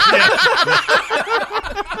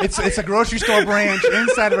 It's a grocery store branch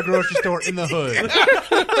inside of a grocery store in the hood.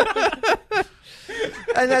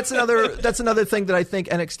 And that's another thing that I think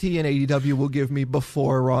NXT and AEW will give me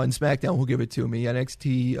before Raw and SmackDown will give it to me.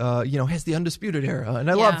 NXT, has the Undisputed Era,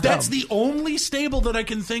 and I love them. That's the only stable that I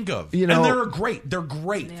can think of. And they're great. They're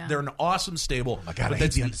great. Yeah. They're an awesome stable. I gotta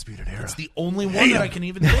hate the Undisputed Era. It's the only one that I can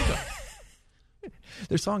even think of.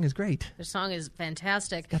 Their song is great. Their song is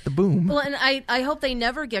fantastic. Got the boom. Well, and I hope they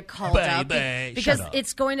never get called out because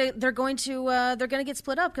they're going to get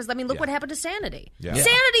split up. Because I mean, look what happened to Sanity. Yeah.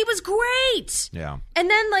 Sanity was great. Yeah. And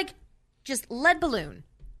then just lead balloon.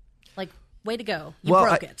 Way to go. You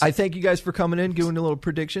broke it. I thank you guys for coming in, giving a little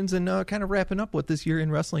predictions, and kind of wrapping up what this year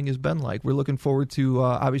in wrestling has been like. We're looking forward to,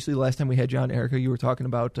 obviously, the last time we had you on, Erica, you were talking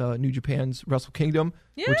about New Japan's Wrestle Kingdom,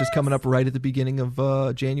 which is coming up right at the beginning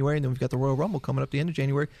of January, and then we've got the Royal Rumble coming up the end of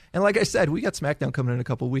January. And like I said, we got SmackDown coming in a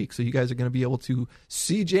couple weeks, so you guys are going to be able to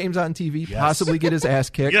see James on TV, possibly get his ass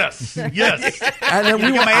kicked. Yes. And then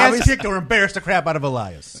we Get my ass kicked or embarrass the crap out of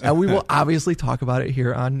Elias. And we will obviously talk about it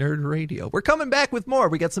here on Nerd Radio. We're coming back with more.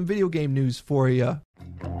 We got some video game news for you.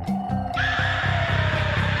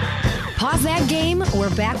 Pause that game.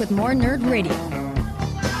 We're back with more Nerd Radio.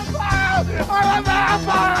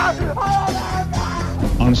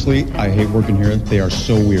 Honestly, I hate working here. They are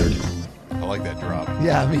so weird. I like that drop.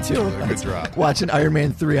 Yeah, me too. Good drop. Watching Iron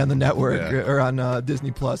Man 3 on the network or on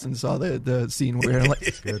Disney Plus and saw the scene where I'm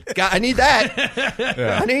like, God, I need that.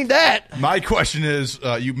 I need that. My question is,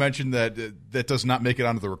 you mentioned that does not make it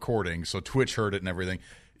onto the recording, so Twitch heard it and everything.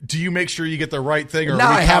 Do you make sure you get the right thing, or Now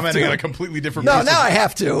are I we have commenting to. on a completely different No, piece now of- I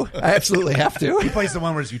have to. I absolutely have to. He plays the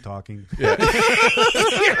one where it's you talking. Yeah.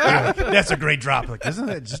 That's a great drop. Isn't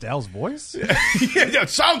that just Al's voice? Yeah, it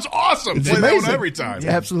sounds awesome. Play that amazing. one every time. It's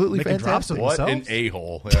absolutely Making drops fantastic. of What themselves? an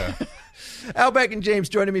a-hole. Yeah. Al Beck and James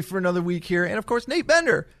joining me for another week here, and of course Nate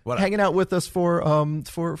Bender hanging out with us for a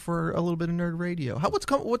little bit of Nerd Radio. What's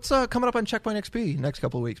coming up on Checkpoint XP next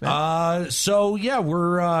couple of weeks, man?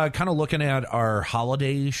 We're kind of looking at our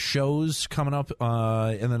holiday shows coming up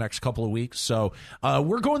in the next couple of weeks. So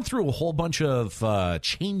we're going through a whole bunch of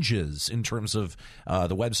changes in terms of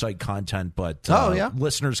the website content, but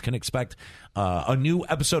listeners can expect a new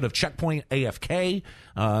episode of Checkpoint AFK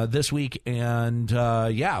this week, and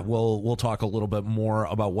we'll talk a little bit more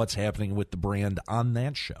about what's happening with the brand on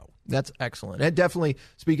that show. That's excellent. And definitely,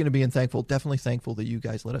 speaking of being thankful, definitely thankful that you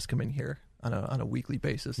guys let us come in here on a weekly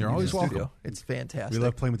basis. You're always welcome. Studio. It's fantastic. We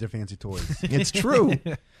love playing with your fancy toys. It's true.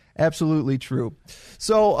 Absolutely true.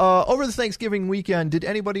 So over the Thanksgiving weekend, did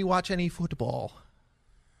anybody watch any football?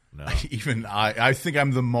 No. Even I think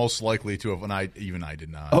I'm the most likely to have, and I did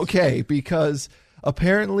not. Okay, because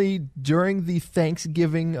apparently during the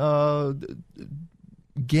Thanksgiving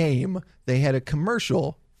game, they had a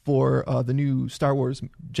commercial for the new Star Wars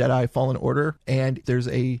Jedi Fallen Order, and there's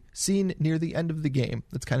a scene near the end of the game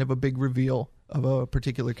that's kind of a big reveal of a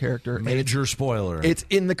particular character. Major spoiler. It's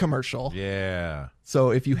in the commercial. Yeah.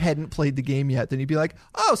 So if you hadn't played the game yet, then you'd be like,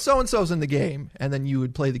 oh, so-and-so's in the game. And then you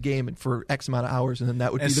would play the game for X amount of hours, and then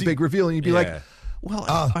that would be the big reveal. And you'd be like, well,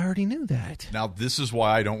 I already knew that. Now, this is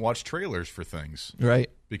why I don't watch trailers for things. Right.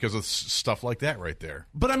 Because of stuff like that right there.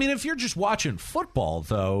 But, I mean, if you're just watching football,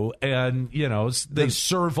 though, and, you know, they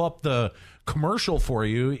serve up the commercial for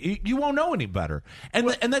you, you won't know any better. And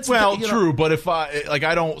that's true. But if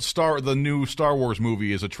I don't the new Star Wars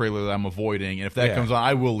movie is a trailer that I'm avoiding, and if that comes on,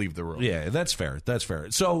 I will leave the room. Yeah, that's fair. That's fair.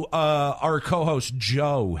 So our co-host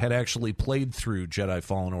Joe had actually played through Jedi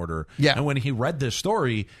Fallen Order. Yeah. And when he read this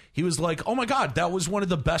story, he was like, "Oh my God, that was one of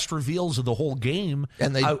the best reveals of the whole game."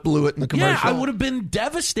 And they blew it in the commercial. Yeah, I would have been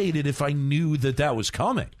devastated if I knew that was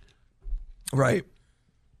coming. Right.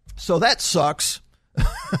 So that sucks.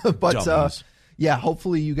 But yeah,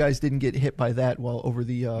 hopefully you guys didn't get hit by that while over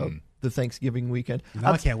the Thanksgiving weekend.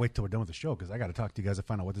 Now I can't wait till we're done with the show because I got to talk to you guys to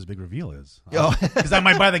find out what this big reveal is. Because I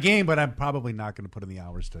might buy the game, but I'm probably not going to put in the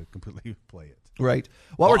hours to completely play it. Right.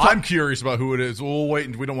 Well, I'm curious about who it is. We'll wait,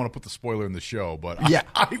 and we don't want to put the spoiler in the show, but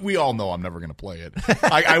we all know I'm never going to play it.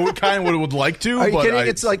 I would like to. Are you kidding?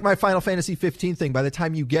 It's like my Final Fantasy 15 thing. By the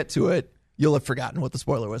time you get to it, you'll have forgotten what the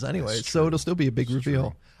spoiler was anyway. So it'll still be a big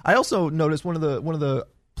reveal. True. I also noticed one of the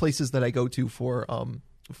places that I go to for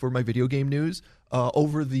my video game news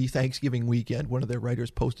over the Thanksgiving weekend. One of their writers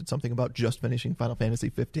posted something about just finishing Final Fantasy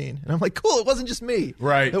 15, and I'm like, cool, it wasn't just me.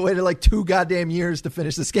 Right, it waited like 2 goddamn years to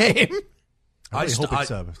finish this game. I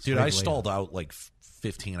stalled out like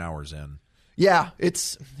 15 hours in. Yeah,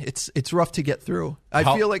 it's rough to get through.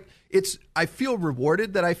 I feel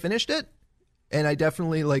rewarded that I finished it. And I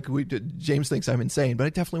definitely, James thinks I'm insane, but I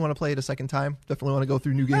definitely want to play it a second time. Definitely want to go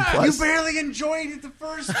through New Game Plus. You barely enjoyed it the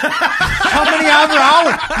first how many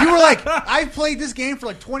hours? You were like, I've played this game for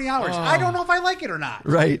like 20 hours. I don't know if I like it or not.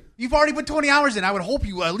 Right. You've already put 20 hours in. I would hope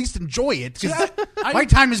you at least enjoy it because my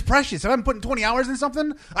time is precious. If I'm putting 20 hours in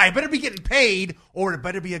something, I better be getting paid or it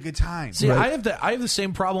better be a good time. See, right. I have the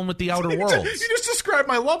same problem with the Outer Worlds. You just described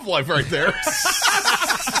my love life right there.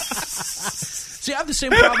 See, I have the same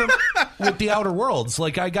problem with the Outer Worlds.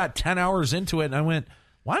 Like, I got 10 hours into it, and I went,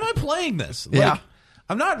 why am I playing this? Yeah.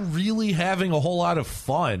 I'm not really having a whole lot of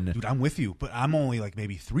fun. Dude, I'm with you, but I'm only like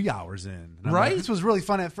maybe 3 hours in. Right? Like, this was really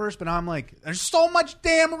fun at first, but now I'm like, there's so much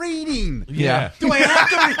damn reading. Yeah. Do I have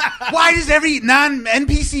to why does every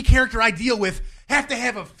non-NPC character I deal with have to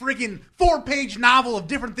have a friggin' 4-page novel of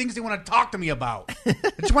different things they want to talk to me about? I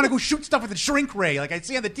just want to go shoot stuff with a shrink ray like I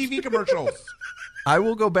see on the TV commercials. I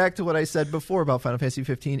will go back to what I said before about Final Fantasy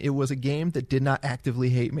 15. It was a game that did not actively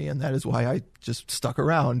hate me, and that is why I just stuck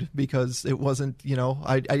around, because it wasn't,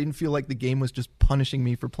 I didn't feel like the game was just punishing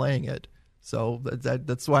me for playing it. So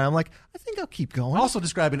that's why I'm like, I think I'll keep going. Also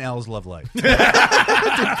describing Al's love life. It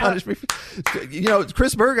didn't punish me.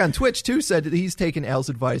 Chris Berg on Twitch, too, said that he's taken Al's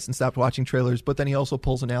advice and stopped watching trailers, but then he also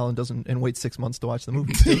pulls an Al and waits 6 months to watch the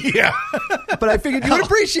movie. Yeah. But I figured you would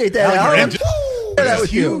appreciate that, Al. That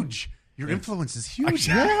was huge. Your influence is huge.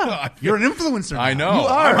 Yeah. You're an influencer now. I know. You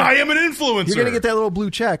are. I am an influencer. You're going to get that little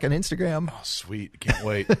blue check on Instagram. Oh, sweet. Can't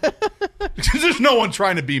wait. There's no one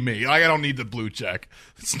trying to be me. I don't need the blue check.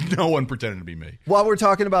 There's no one pretending to be me. While we're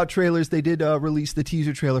talking about trailers, they did release the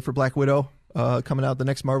teaser trailer for Black Widow coming out, the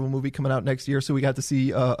next Marvel movie coming out next year. So we got to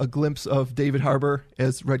see a glimpse of David Harbour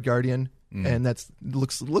as Red Guardian. And that's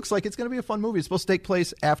looks like it's going to be a fun movie. It's supposed to take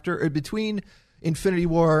place between Infinity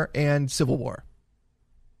War and Civil War.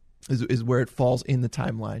 Is where it falls in the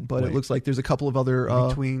timeline, but it looks like there's a couple of other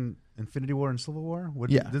between Infinity War and Civil War.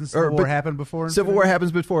 Didn't Civil War happen before? Civil War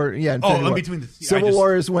happens before. Yeah, Infinity War. Between Civil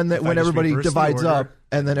War is when everybody divides up,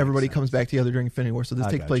 and then everybody comes back together during Infinity War. So this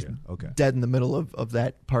takes place dead in the middle of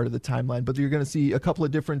that part of the timeline. But you're going to see a couple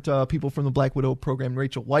of different people from the Black Widow program.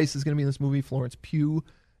 Rachel Weisz is going to be in this movie. Florence Pugh,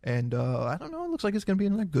 and I don't know. It looks like it's going to be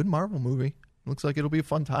another good Marvel movie. It looks like it'll be a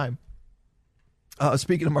fun time.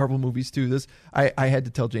 Speaking of Marvel movies, too, I had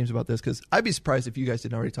to tell James about this because I'd be surprised if you guys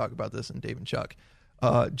didn't already talk about this in Dave and Chuck.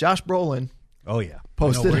 Josh Brolin. Oh, yeah.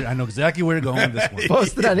 Posted. I know exactly where to go with this one.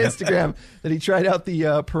 Posted on Instagram that he tried out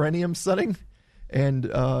the perineum sunning and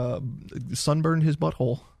sunburned his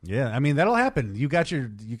butthole. Yeah, I mean, that'll happen. You got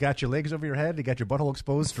your legs over your head. You got your butthole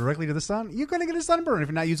exposed directly to the sun. You're going to get a sunburn if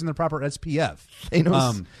you're not using the proper SPF.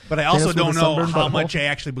 But I also don't know how much I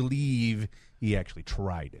actually believe he actually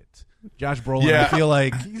tried it. Josh Brolin, I feel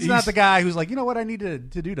like he's not the guy who's like, you know what I need to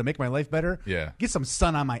do to make my life better? Yeah. Get some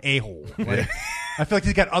sun on my a-hole. Like, I feel like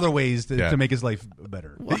he's got other ways to make his life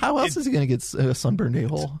better. Well, how else is he going to get a sunburned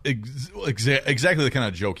a-hole? Exactly the kind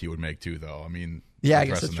of joke he would make, too, though. I mean, Yeah, I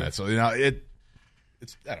guess addressing that's that. So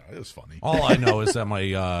it's I don't know, it was funny. All I know is that my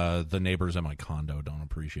the neighbors at my condo don't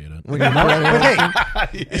appreciate it. But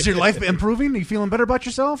hey, is your life improving? Are you feeling better about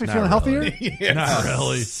yourself? Are you feeling healthier? Not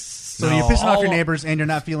really. So you're pissing off your neighbors and you're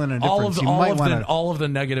not feeling a difference. All of the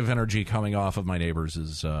negative energy coming off of my neighbors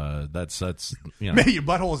is that's Maybe your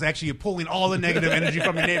butthole is actually pulling all the negative energy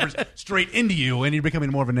from your neighbors straight into you, and you're becoming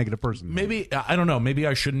more of a negative person. Maybe I don't know. Maybe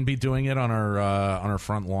I shouldn't be doing it on our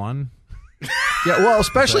front lawn. Yeah, well,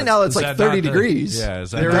 especially now that it's like 30 degrees. Yeah,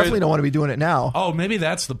 they definitely don't want to be doing it now. Oh, maybe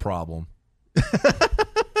that's the problem.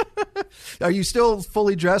 Are you still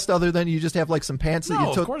fully dressed other than you just have like some pants that you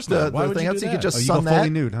took of course not. Why the would thing you out do so you that? could just you sun go fully that?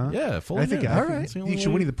 nude, huh? Yeah, fully nude. All right. You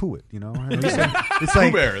should Winnie the Pooh it, It's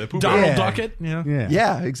like Pooh Bear, the Pooh Donald Bear. Duckett.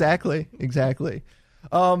 Yeah, exactly.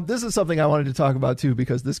 This is something I wanted to talk about too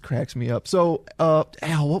because this cracks me up. So,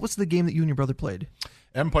 Al, what was the game that you and your brother played?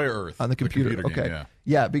 Empire Earth On the computer. game, Okay.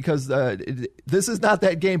 Yeah, because this is not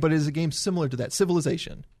that game, but it is a game similar to that,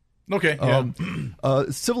 Civilization. Okay.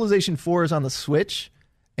 Civilization 4 is on the Switch,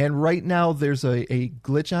 and right now there's a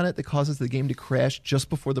glitch on it that causes the game to crash just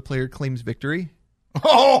before the player claims victory.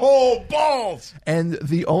 Oh, balls! And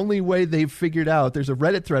the only way they've figured out, there's a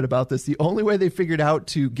Reddit thread about this, the only way they figured out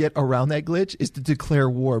to get around that glitch is to declare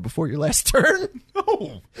war before your last turn.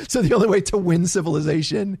 Oh. So the only way to win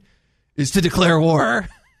Civilization is to declare war.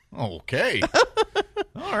 Okay.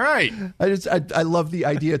 All right. I love the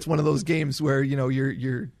idea. It's one of those games where,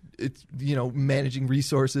 you're managing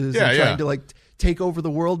resources and trying to like take over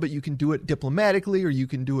the world, but you can do it diplomatically or you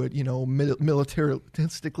can do it,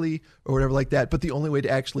 militaristically or whatever like that. But the only way to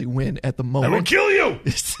actually win at the moment I will kill you.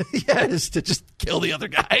 is to just kill the other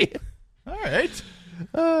guy. All right.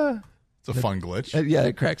 It's a fun glitch. Yeah,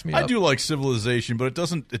 it cracks me up. I do like Civilization, but it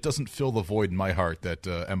doesn't fill the void in my heart that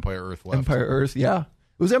Empire Earth left. Empire Earth, yeah.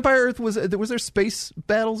 Was Empire Earth was there space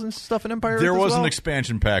battles and stuff in Empire Earth? There was an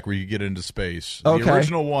expansion pack where you could get into space. Okay. The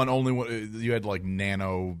original one you had like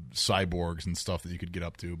nano cyborgs and stuff that you could get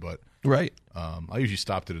up to, but right. I usually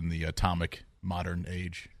stopped it in the atomic modern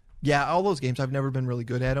age. Yeah, all those games I've never been really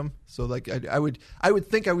good at them. So like I would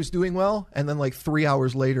think I was doing well, and then like 3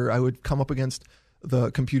 hours later I would come up against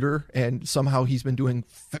the computer, and somehow he's been doing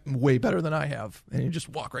way better than I have, and he just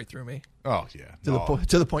walk right through me. Oh yeah, to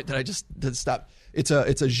the point that I just did stop. It's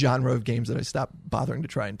a genre of games that I stopped bothering to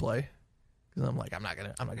try and play because I'm like I'm not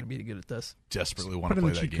gonna be good at this. Desperately want to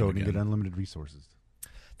play that game code again. And get unlimited resources.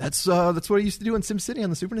 That's what I used to do in SimCity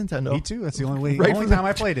on the Super Nintendo. Me too. That's the only way. Right only from time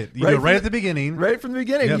I played it. You do it right at the beginning. Right from the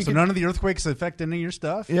beginning. Yeah, so none of the earthquakes affect any of your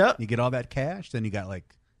stuff. Yeah. You get all that cash. Then you got like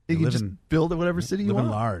you can just build at whatever city you want.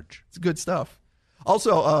 Living large. It's good stuff.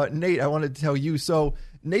 Also, Nate, I wanted to tell you. So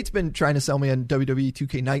Nate's been trying to sell me on WWE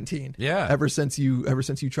 2K19. Yeah. Ever since you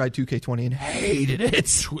tried 2K20 and hated it.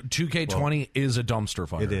 2K20 is a dumpster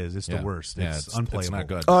fire. It is. It's the worst. It's unplayable. It's not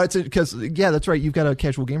good. Oh, it's because that's right. You've got a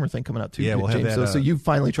casual gamer thing coming out too. Yeah, we'll James. have that. So you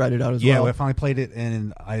finally tried it out as well. well. I finally played it,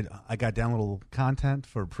 and I got down little content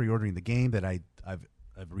for pre-ordering the game that I've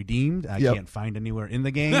redeemed. I can't find anywhere in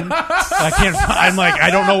the game. I can't. I'm like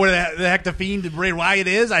I don't know where the heck the Fiend Bray Wyatt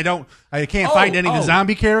is. I can't find any of the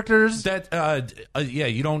zombie characters. That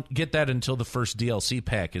you don't get that until the first DLC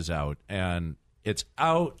pack is out, and it's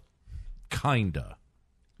out kinda.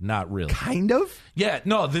 Not really. Kind of? Yeah,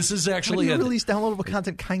 no, this is actually release downloadable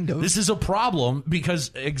content kind of. This is a problem because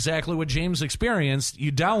exactly what James experienced,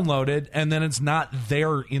 you download it and then it's not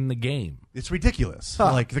there in the game. It's ridiculous.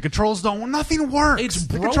 Like the controls nothing works. It's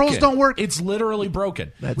the broken. controls don't work. It's literally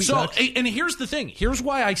broken. And here's the thing. Here's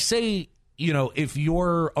why I say, if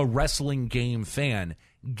you're a wrestling game fan,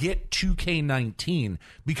 get 2K19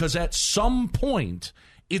 because at some point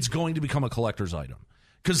it's going to become a collector's item.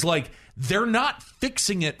 Because, they're not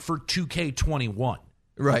fixing it for 2K21.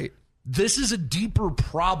 Right. This is a deeper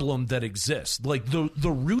problem that exists. The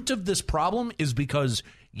root of this problem is because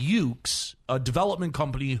Ukes, a development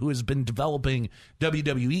company who has been developing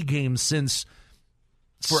WWE games since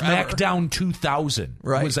SmackDown 2000,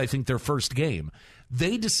 was, I think, their first game.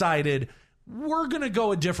 They decided, we're going to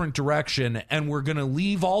go a different direction, and we're going to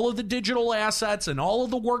leave all of the digital assets and all of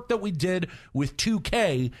the work that we did with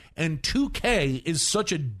 2K, and 2K is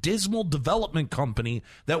such a dismal development company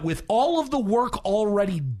that with all of the work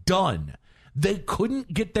already done, they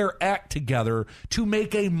couldn't get their act together to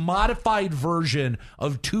make a modified version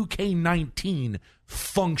of 2K19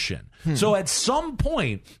 function. So at some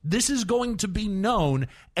point, this is going to be known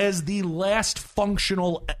as the last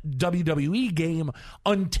functional WWE game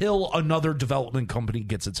until another development company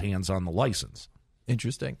gets its hands on the license.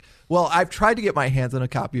 Interesting. Well, I've tried to get my hands on a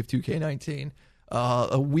copy of 2K19.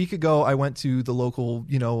 A week ago, I went to the local,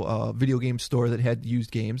 video game store that had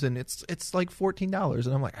used games, and it's like $14.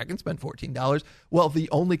 And I'm like, I can spend $14. Well, the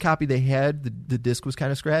only copy they had, the disc was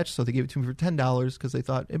kind of scratched, so they gave it to me for $10 because they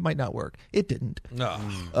thought it might not work. It didn't. No.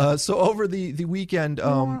 So over the weekend,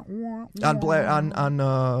 I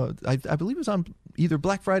believe it was on either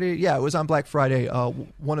Black Friday. Yeah, it was on Black Friday.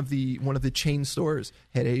 One of the chain stores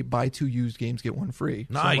had a buy 2 used games get 1 free.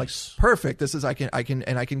 Nice. So I'm like, perfect. This is I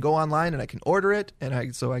can go online and I can order it, and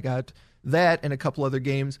I got that and a couple other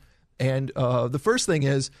games. And the first thing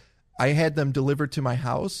is I had them delivered to my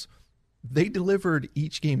house. They delivered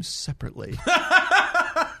each game separately.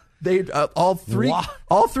 They all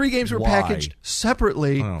three games were packaged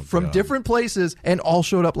separately from different places and all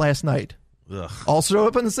showed up last night. Ugh. All showed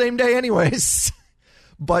up on the same day anyways.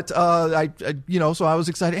 But so I was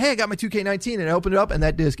excited. Hey, I got my 2K19, and I opened it up, and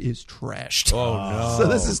that disc is trashed. Oh no! So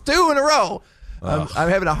this is 2 in a row. I'm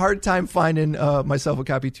having a hard time finding myself a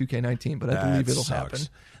copy of 2K19, but I believe it'll happen.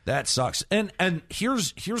 That sucks. And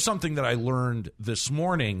here's something that I learned this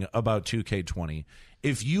morning about 2K20.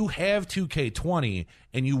 If you have 2K20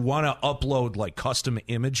 and you want to upload like custom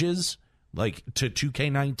images like to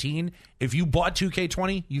 2K19, if you bought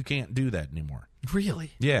 2K20, you can't do that anymore.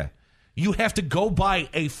 Really? Yeah. You have to go buy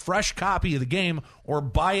a fresh copy of the game or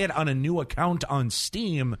buy it on a new account on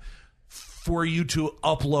Steam for you to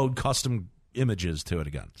upload custom images to it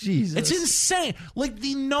again. Jesus. It's insane. Like,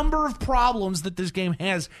 the number of problems that this game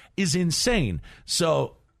has is insane.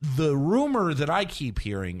 So the rumor that I keep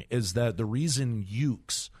hearing is that the reason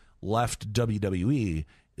Ukes left WWE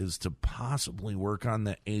is to possibly work on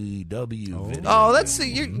the AEW video. Oh, that's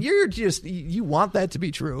you're just you want that to be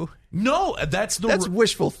true. No, that's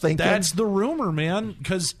wishful thinking. That's the rumor, man.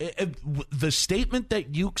 Because the statement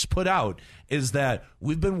that Ukes put out is that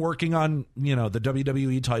we've been working on the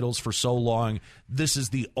WWE titles for so long. This is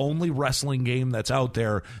the only wrestling game that's out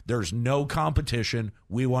there. There's no competition.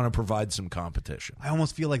 We want to provide some competition. I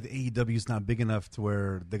almost feel like the AEW is not big enough to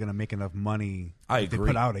where they're going to make enough money. I if agree.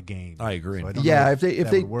 They put out a game. I agree. So I don't Yeah, know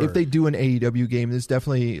if they do an AEW game, there's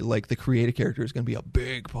definitely like the creative character is going to be a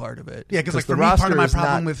big part of it. Yeah, because like the for me, part of my is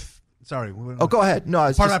problem not- with. Sorry. Oh, go ahead. No,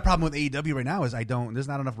 part of my problem with AEW right now is there's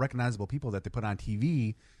not enough recognizable people that they put on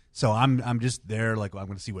TV. So I'm just there like I'm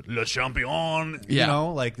going to see what Le Champion.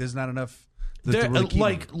 Like there's not enough. To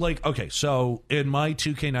really keep okay, so in my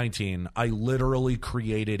 2K19, I literally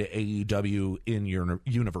created AEW in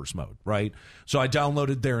universe mode, right? So I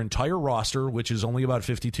downloaded their entire roster, which is only about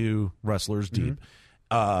 52 wrestlers deep.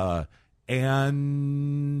 And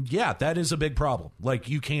yeah, that is a big problem. Like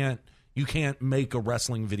you can't make a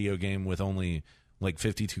wrestling video game with only like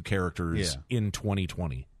 52 characters in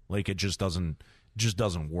 2020. Like it just doesn't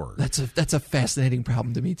work. That's a fascinating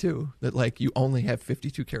problem to me too. That like you only have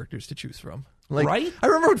 52 characters to choose from. Like, right? I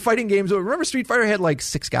remember when fighting games. Remember Street Fighter had like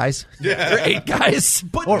 6 guys or 8 guys.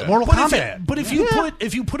 Or Mortal Kombat. But if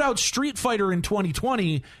you put out Street Fighter in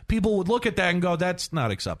 2020, people would look at that and go, "That's not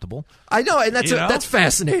acceptable." I know, and that's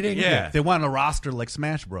fascinating. Yeah, they want a roster like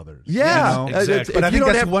Smash Brothers. Yeah, exactly. But I think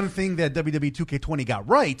that's one thing that WWE 2K20 got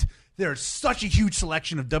right. There's such a huge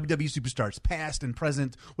selection of WWE superstars, past and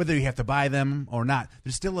present, whether you have to buy them or not.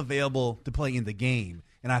 They're still available to play in the game.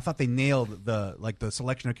 And I thought they nailed the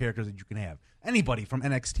selection of characters that you can have. Anybody from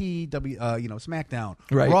NXT, SmackDown,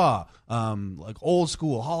 Raw, like old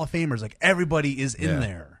school Hall of Famers, like everybody is in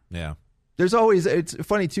there. Yeah. There's always, it's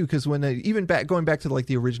funny too, because when going back to like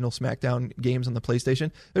the original SmackDown games on the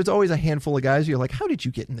PlayStation, there's always a handful of guys. You're like, how did you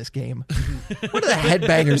get in this game? What are the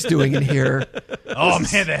headbangers doing in here? Oh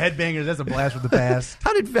man, the headbangers, that's a blast from the past.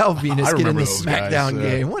 How did Val Venus get in this those SmackDown guys,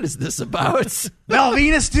 game? What is this about? Val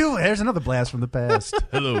Venus too. There's another blast from the past.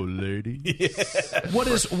 Hello, lady.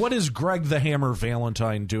 What is Greg the Hammer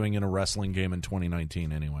Valentine doing in a wrestling game in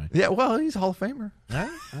 2019 anyway? Yeah, well, he's a Hall of Famer.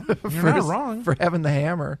 You're not wrong. For having the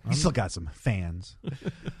hammer. He's still got some fans.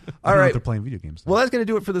 All right. They're playing video games. Well, that's going to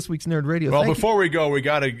do it for this week's Nerd Radio. Well, Thank before we go, we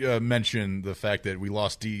got to mention the fact that we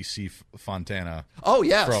lost D.C. Fontana. Oh,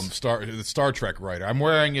 yes. From the Star Trek writer. I'm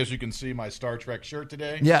wearing, as you can see, my Star Trek shirt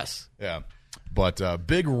today. Yes. Yeah. But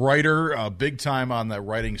big writer, big time on that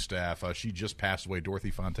writing staff. She just passed away,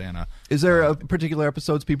 Dorothy Fontana. Is there a particular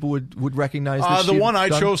episodes people would recognize? The one I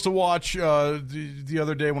chose to watch the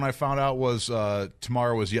other day when I found out was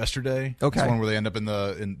Tomorrow Was Yesterday. Okay. It's one where they end up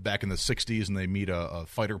back in the 60s and they meet a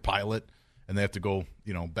fighter pilot and they have to go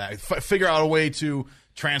back figure out a way to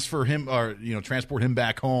transfer him or transport him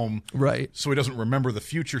back home, right? So he doesn't remember the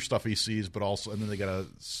future stuff he sees, but also and then they got a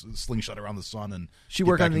slingshot around the sun and she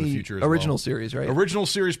worked on the the original series, right? Original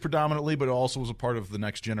series predominantly, but also was a part of the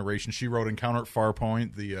Next Generation. She wrote Encounter at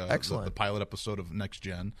Farpoint, the pilot episode of Next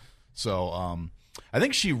Gen. So I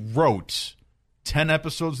think she wrote 10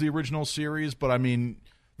 episodes of the original series, but I mean,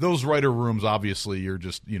 those writer rooms, obviously, you're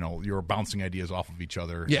just, you're bouncing ideas off of each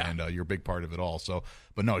other, and you're a big part of it all. So,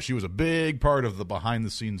 but no, she was a big part of the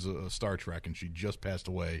behind-the-scenes Star Trek, and she just passed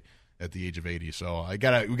away at the age of 80. So we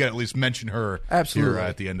gotta at least mention her Absolutely. here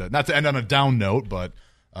at the end. Not to end on a down note, but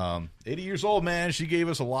 80 years old, man. She gave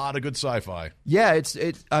us a lot of good sci-fi. Yeah,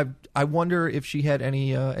 I wonder if she had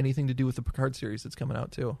anything to do with the Picard series that's coming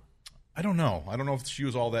out too. I don't know. I don't know if she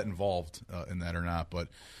was all that involved in that or not, but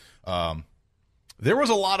there was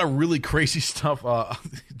a lot of really crazy stuff.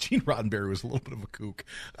 Gene Roddenberry was a little bit of a kook,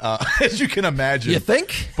 as you can imagine. You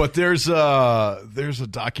think? But there's a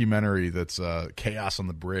documentary that's Chaos on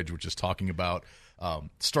the Bridge, which is talking about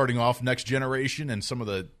starting off Next Generation and some of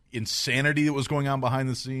the insanity that was going on behind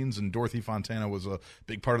the scenes. And Dorothy Fontana was a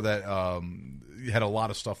big part of that. Had a lot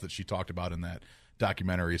of stuff that she talked about in that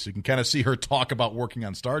documentary, so you can kind of see her talk about working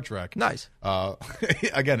on Star Trek. Nice.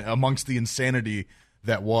 Again, amongst the insanity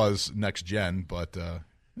that was Next Gen, but I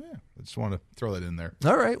just want to throw that in there.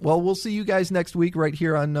 All right. Well, we'll see you guys next week right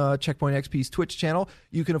here on Checkpoint XP's Twitch channel.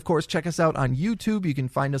 You can, of course, check us out on YouTube. You can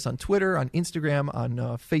find us on Twitter, on Instagram, on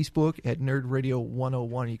Facebook at Nerd Radio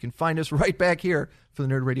 101. You can find us right back here for the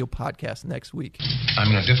Nerd Radio podcast next week.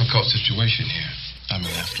 I'm in a difficult situation here. I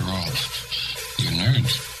mean, after all, you're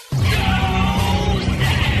nerds.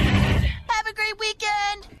 Have a great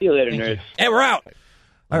weekend. See you later, nerds. And we're out.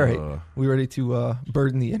 All right. We ready to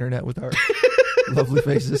burden the internet with our lovely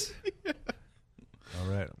faces? All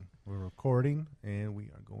right. We're recording, and we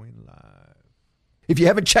are going live. If you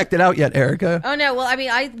haven't checked it out yet, Erica. Oh, no. Well, I mean,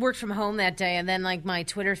 I worked from home that day, and then, like, my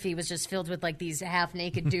Twitter feed was just filled with, like, these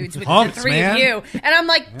half-naked dudes with Hunks, the three man. of you. And I'm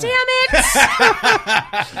like, damn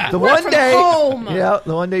it! The Work one from day. home. Yeah,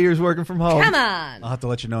 the one day you're working from home. Come on. I'll have to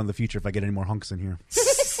let you know in the future if I get any more hunks in here.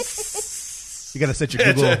 You got to set your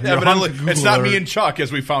Google. It's, your evidently, hunk it's not Googler. me and Chuck, as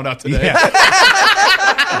we found out today. Yeah.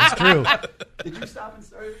 That's true. Did you stop and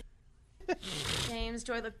start? James,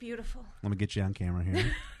 do I look beautiful? Let me get you on camera here.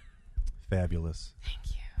 Fabulous. Thank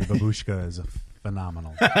you. The babushka is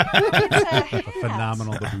phenomenal. It's a hat. A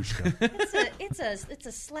phenomenal babushka. It's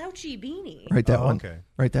a slouchy beanie. Write that one. Okay.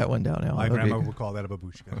 Write that one down, Al. My That'll grandma be would call that a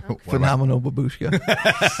babushka. Okay. phenomenal babushka.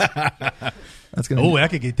 That's gonna. Oh, be,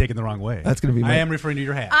 that could get taken the wrong way. That's gonna be. I am referring to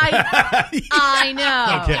your hat. I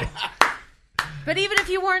know. Okay. But even if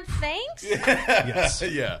you weren't, thanks. Yes.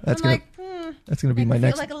 Yeah. That's I'm gonna. like, That's gonna be I my feel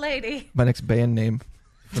next. like a lady. My next band name.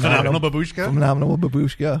 Phenomenal babushka. Phenomenal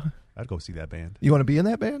babushka. I'd go see that band. You want to be in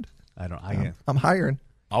that band? I don't. I I'm hiring.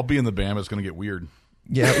 I'll be in the band. It's going to get weird.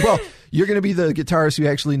 Yeah. Well, you're going to be the guitarist who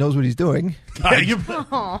actually knows what he's doing. But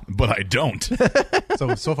I don't.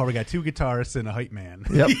 So far we got two guitarists and a hype man.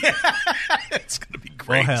 Yep. It's going to be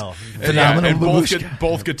great. Oh, hell. Phenomenal and babushka.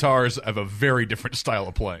 both guitars have a very different style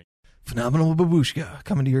of playing. Phenomenal babushka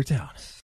coming to your town.